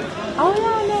 Oh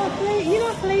no, no, you know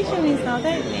what fellatio means now,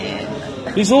 don't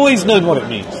you? He's always known what it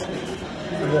means.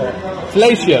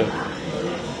 Fellatio.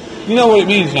 You know what it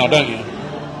means now, don't you?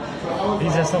 He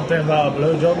said something about a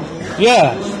blowjob.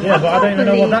 Yeah. Yeah, but I don't even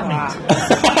know what that means.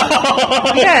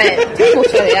 Okay, Tom will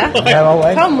show you. No, I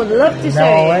won't. Tom would love to No, show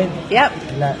I you. won't. Yep.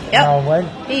 No, Yep. no, I won't.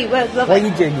 He would love What it.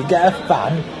 you do, you get a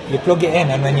fan, you plug it in,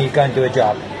 and then you go and do a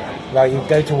job. Like you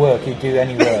go to work, you do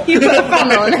any work. You put a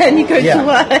fan on and you go Yeah. to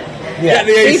work. Yeah.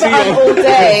 Leave it on all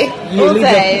day. You all leave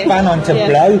day. the fan on to Yeah.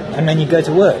 blow, and then you go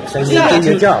to work. So you Yeah. do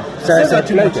your job. So it's a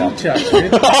blow job. teacher, actually.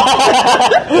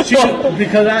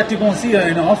 Because I had to go and see her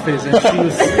in the office, and she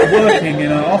was working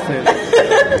in her office,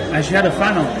 and she had a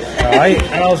fan on. Right?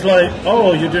 And I was like,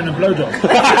 oh, you're doing a blowjob.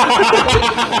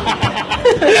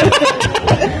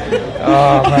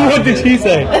 Oh man. What did she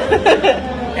say?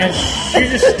 And she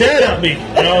just stared at me,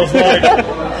 and I was like,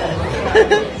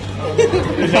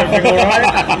 is everything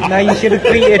alright? No, you should have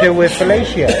treated her with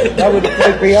fellatio. That would have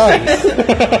broke the ice.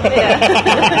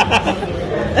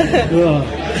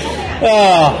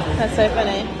 Ah, That's so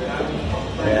funny.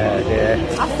 Yeah,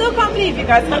 yeah. I still can't believe you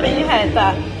guys have it in your head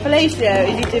that fellatio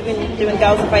is you doing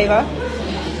girls a favour.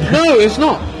 no, it's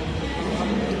not.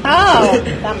 Oh,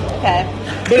 damn, okay.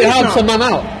 But it helps a man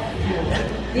out.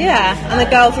 Yeah, and the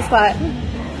girl's just like,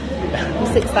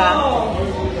 six star.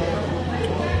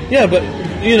 Yeah, but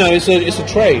it's a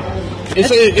trade.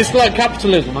 It's like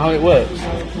capitalism, how it works.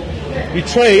 You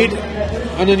trade,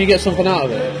 and then you get something out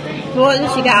of it. What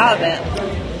did she get out of it?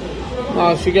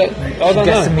 Oh, she get. I don't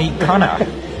Get to know. meet Connor.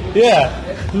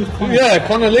 Yeah,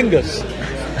 Conor Lingus.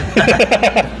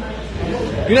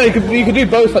 You know, you could do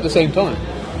both at the same time.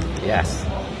 Yes.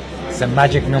 It's a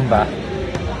magic number.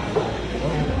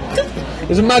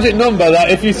 There's a magic number that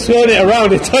if you turn it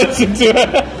around, it turns into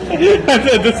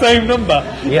the same number.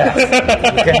 Yes.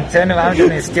 You can turn around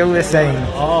and it's still the same.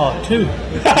 Oh, 2.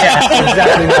 Yes,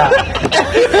 exactly that.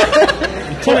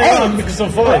 Turn it around because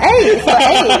of 5. 8, it's not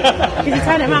 8. If you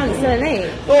turn it around, it's still an 8.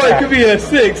 Or it could be a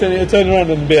 6 and it'll turn around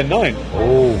and be a 9.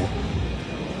 Oh.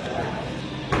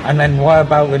 And then what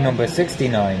about the number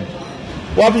 69?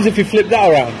 What happens if you flip that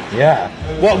around? Yeah.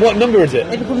 What number is it?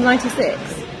 It becomes 96.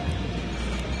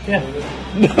 Yeah.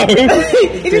 No.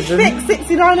 If you flip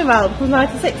 69 around, it becomes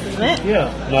 96, isn't it?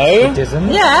 Yeah. No. It doesn't.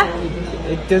 Yeah.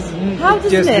 It doesn't. How it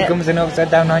doesn't just it? becomes an upside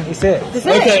down 96. Does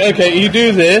it? Okay, you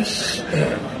do this.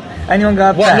 Anyone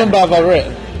got a What pen? number have I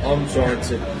written? I'm trying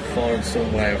to find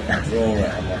some way to draw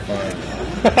it on my phone.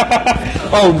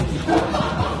 Oh,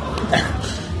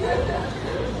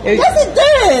 Yes, it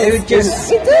does! It was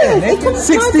just- It does! It comes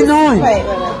 69. Wait a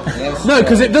minute. no,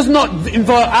 because it does not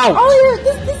invert out. Oh, yeah,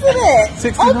 this isn't it.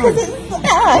 69. Oh, because it's...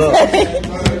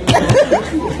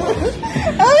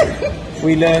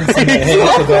 We learned something here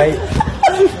today.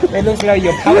 It looks like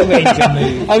your Power Ranger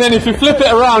move. And then if you flip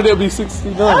it around, it'll be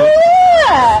 69. Oh,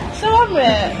 yeah! Show on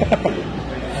it.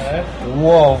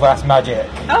 Whoa, that's magic.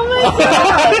 Oh, my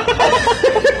God.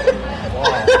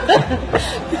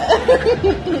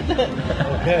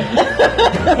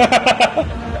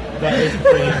 That is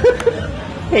pretty.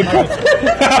 You look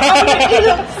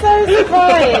so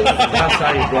surprised. That's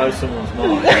how you blow someone's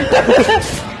mind.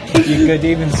 You could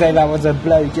even say that was a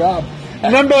blow job.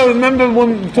 Remember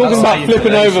when talking That's how about you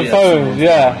flipping over pronounce it. phones?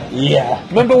 Yeah. Yeah.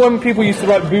 Remember when people used to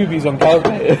write boobies on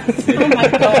calculators? Oh, my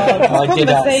God. I did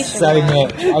that so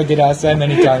much. I did that so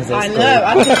many times at I school. know,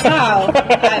 I can tell. I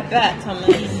bet, Thomas.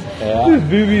 Yeah.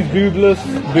 Boobies, boobless,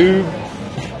 boob.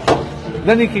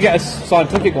 Then you could get a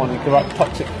scientific one. You could write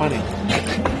toxic fanny.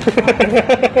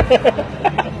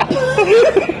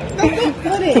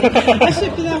 Funny. I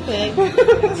should be laughing.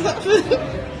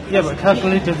 Yeah, but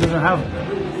calculator doesn't have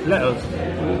letters.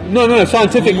 No,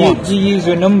 scientific You, ones. you use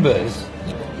your numbers.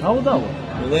 How that one?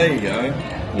 Well, there you go.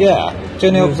 Yeah.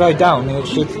 Turn it upside down and it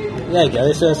should... There you go.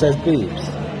 It still says boobs.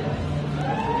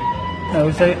 No,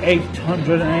 we say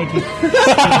 880.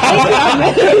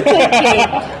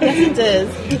 Yes, it does.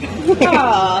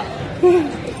 Ah.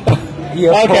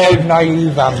 You're Okay. poor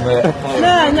naive, Amrit.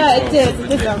 No, it does. It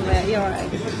does on there. You're right.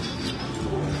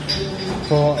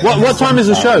 What time is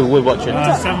the show we're watching?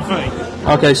 7:30.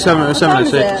 Okay, 7 What time to is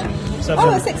 6. it?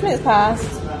 Oh, it's 6 minutes past.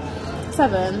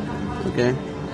 7. Okay.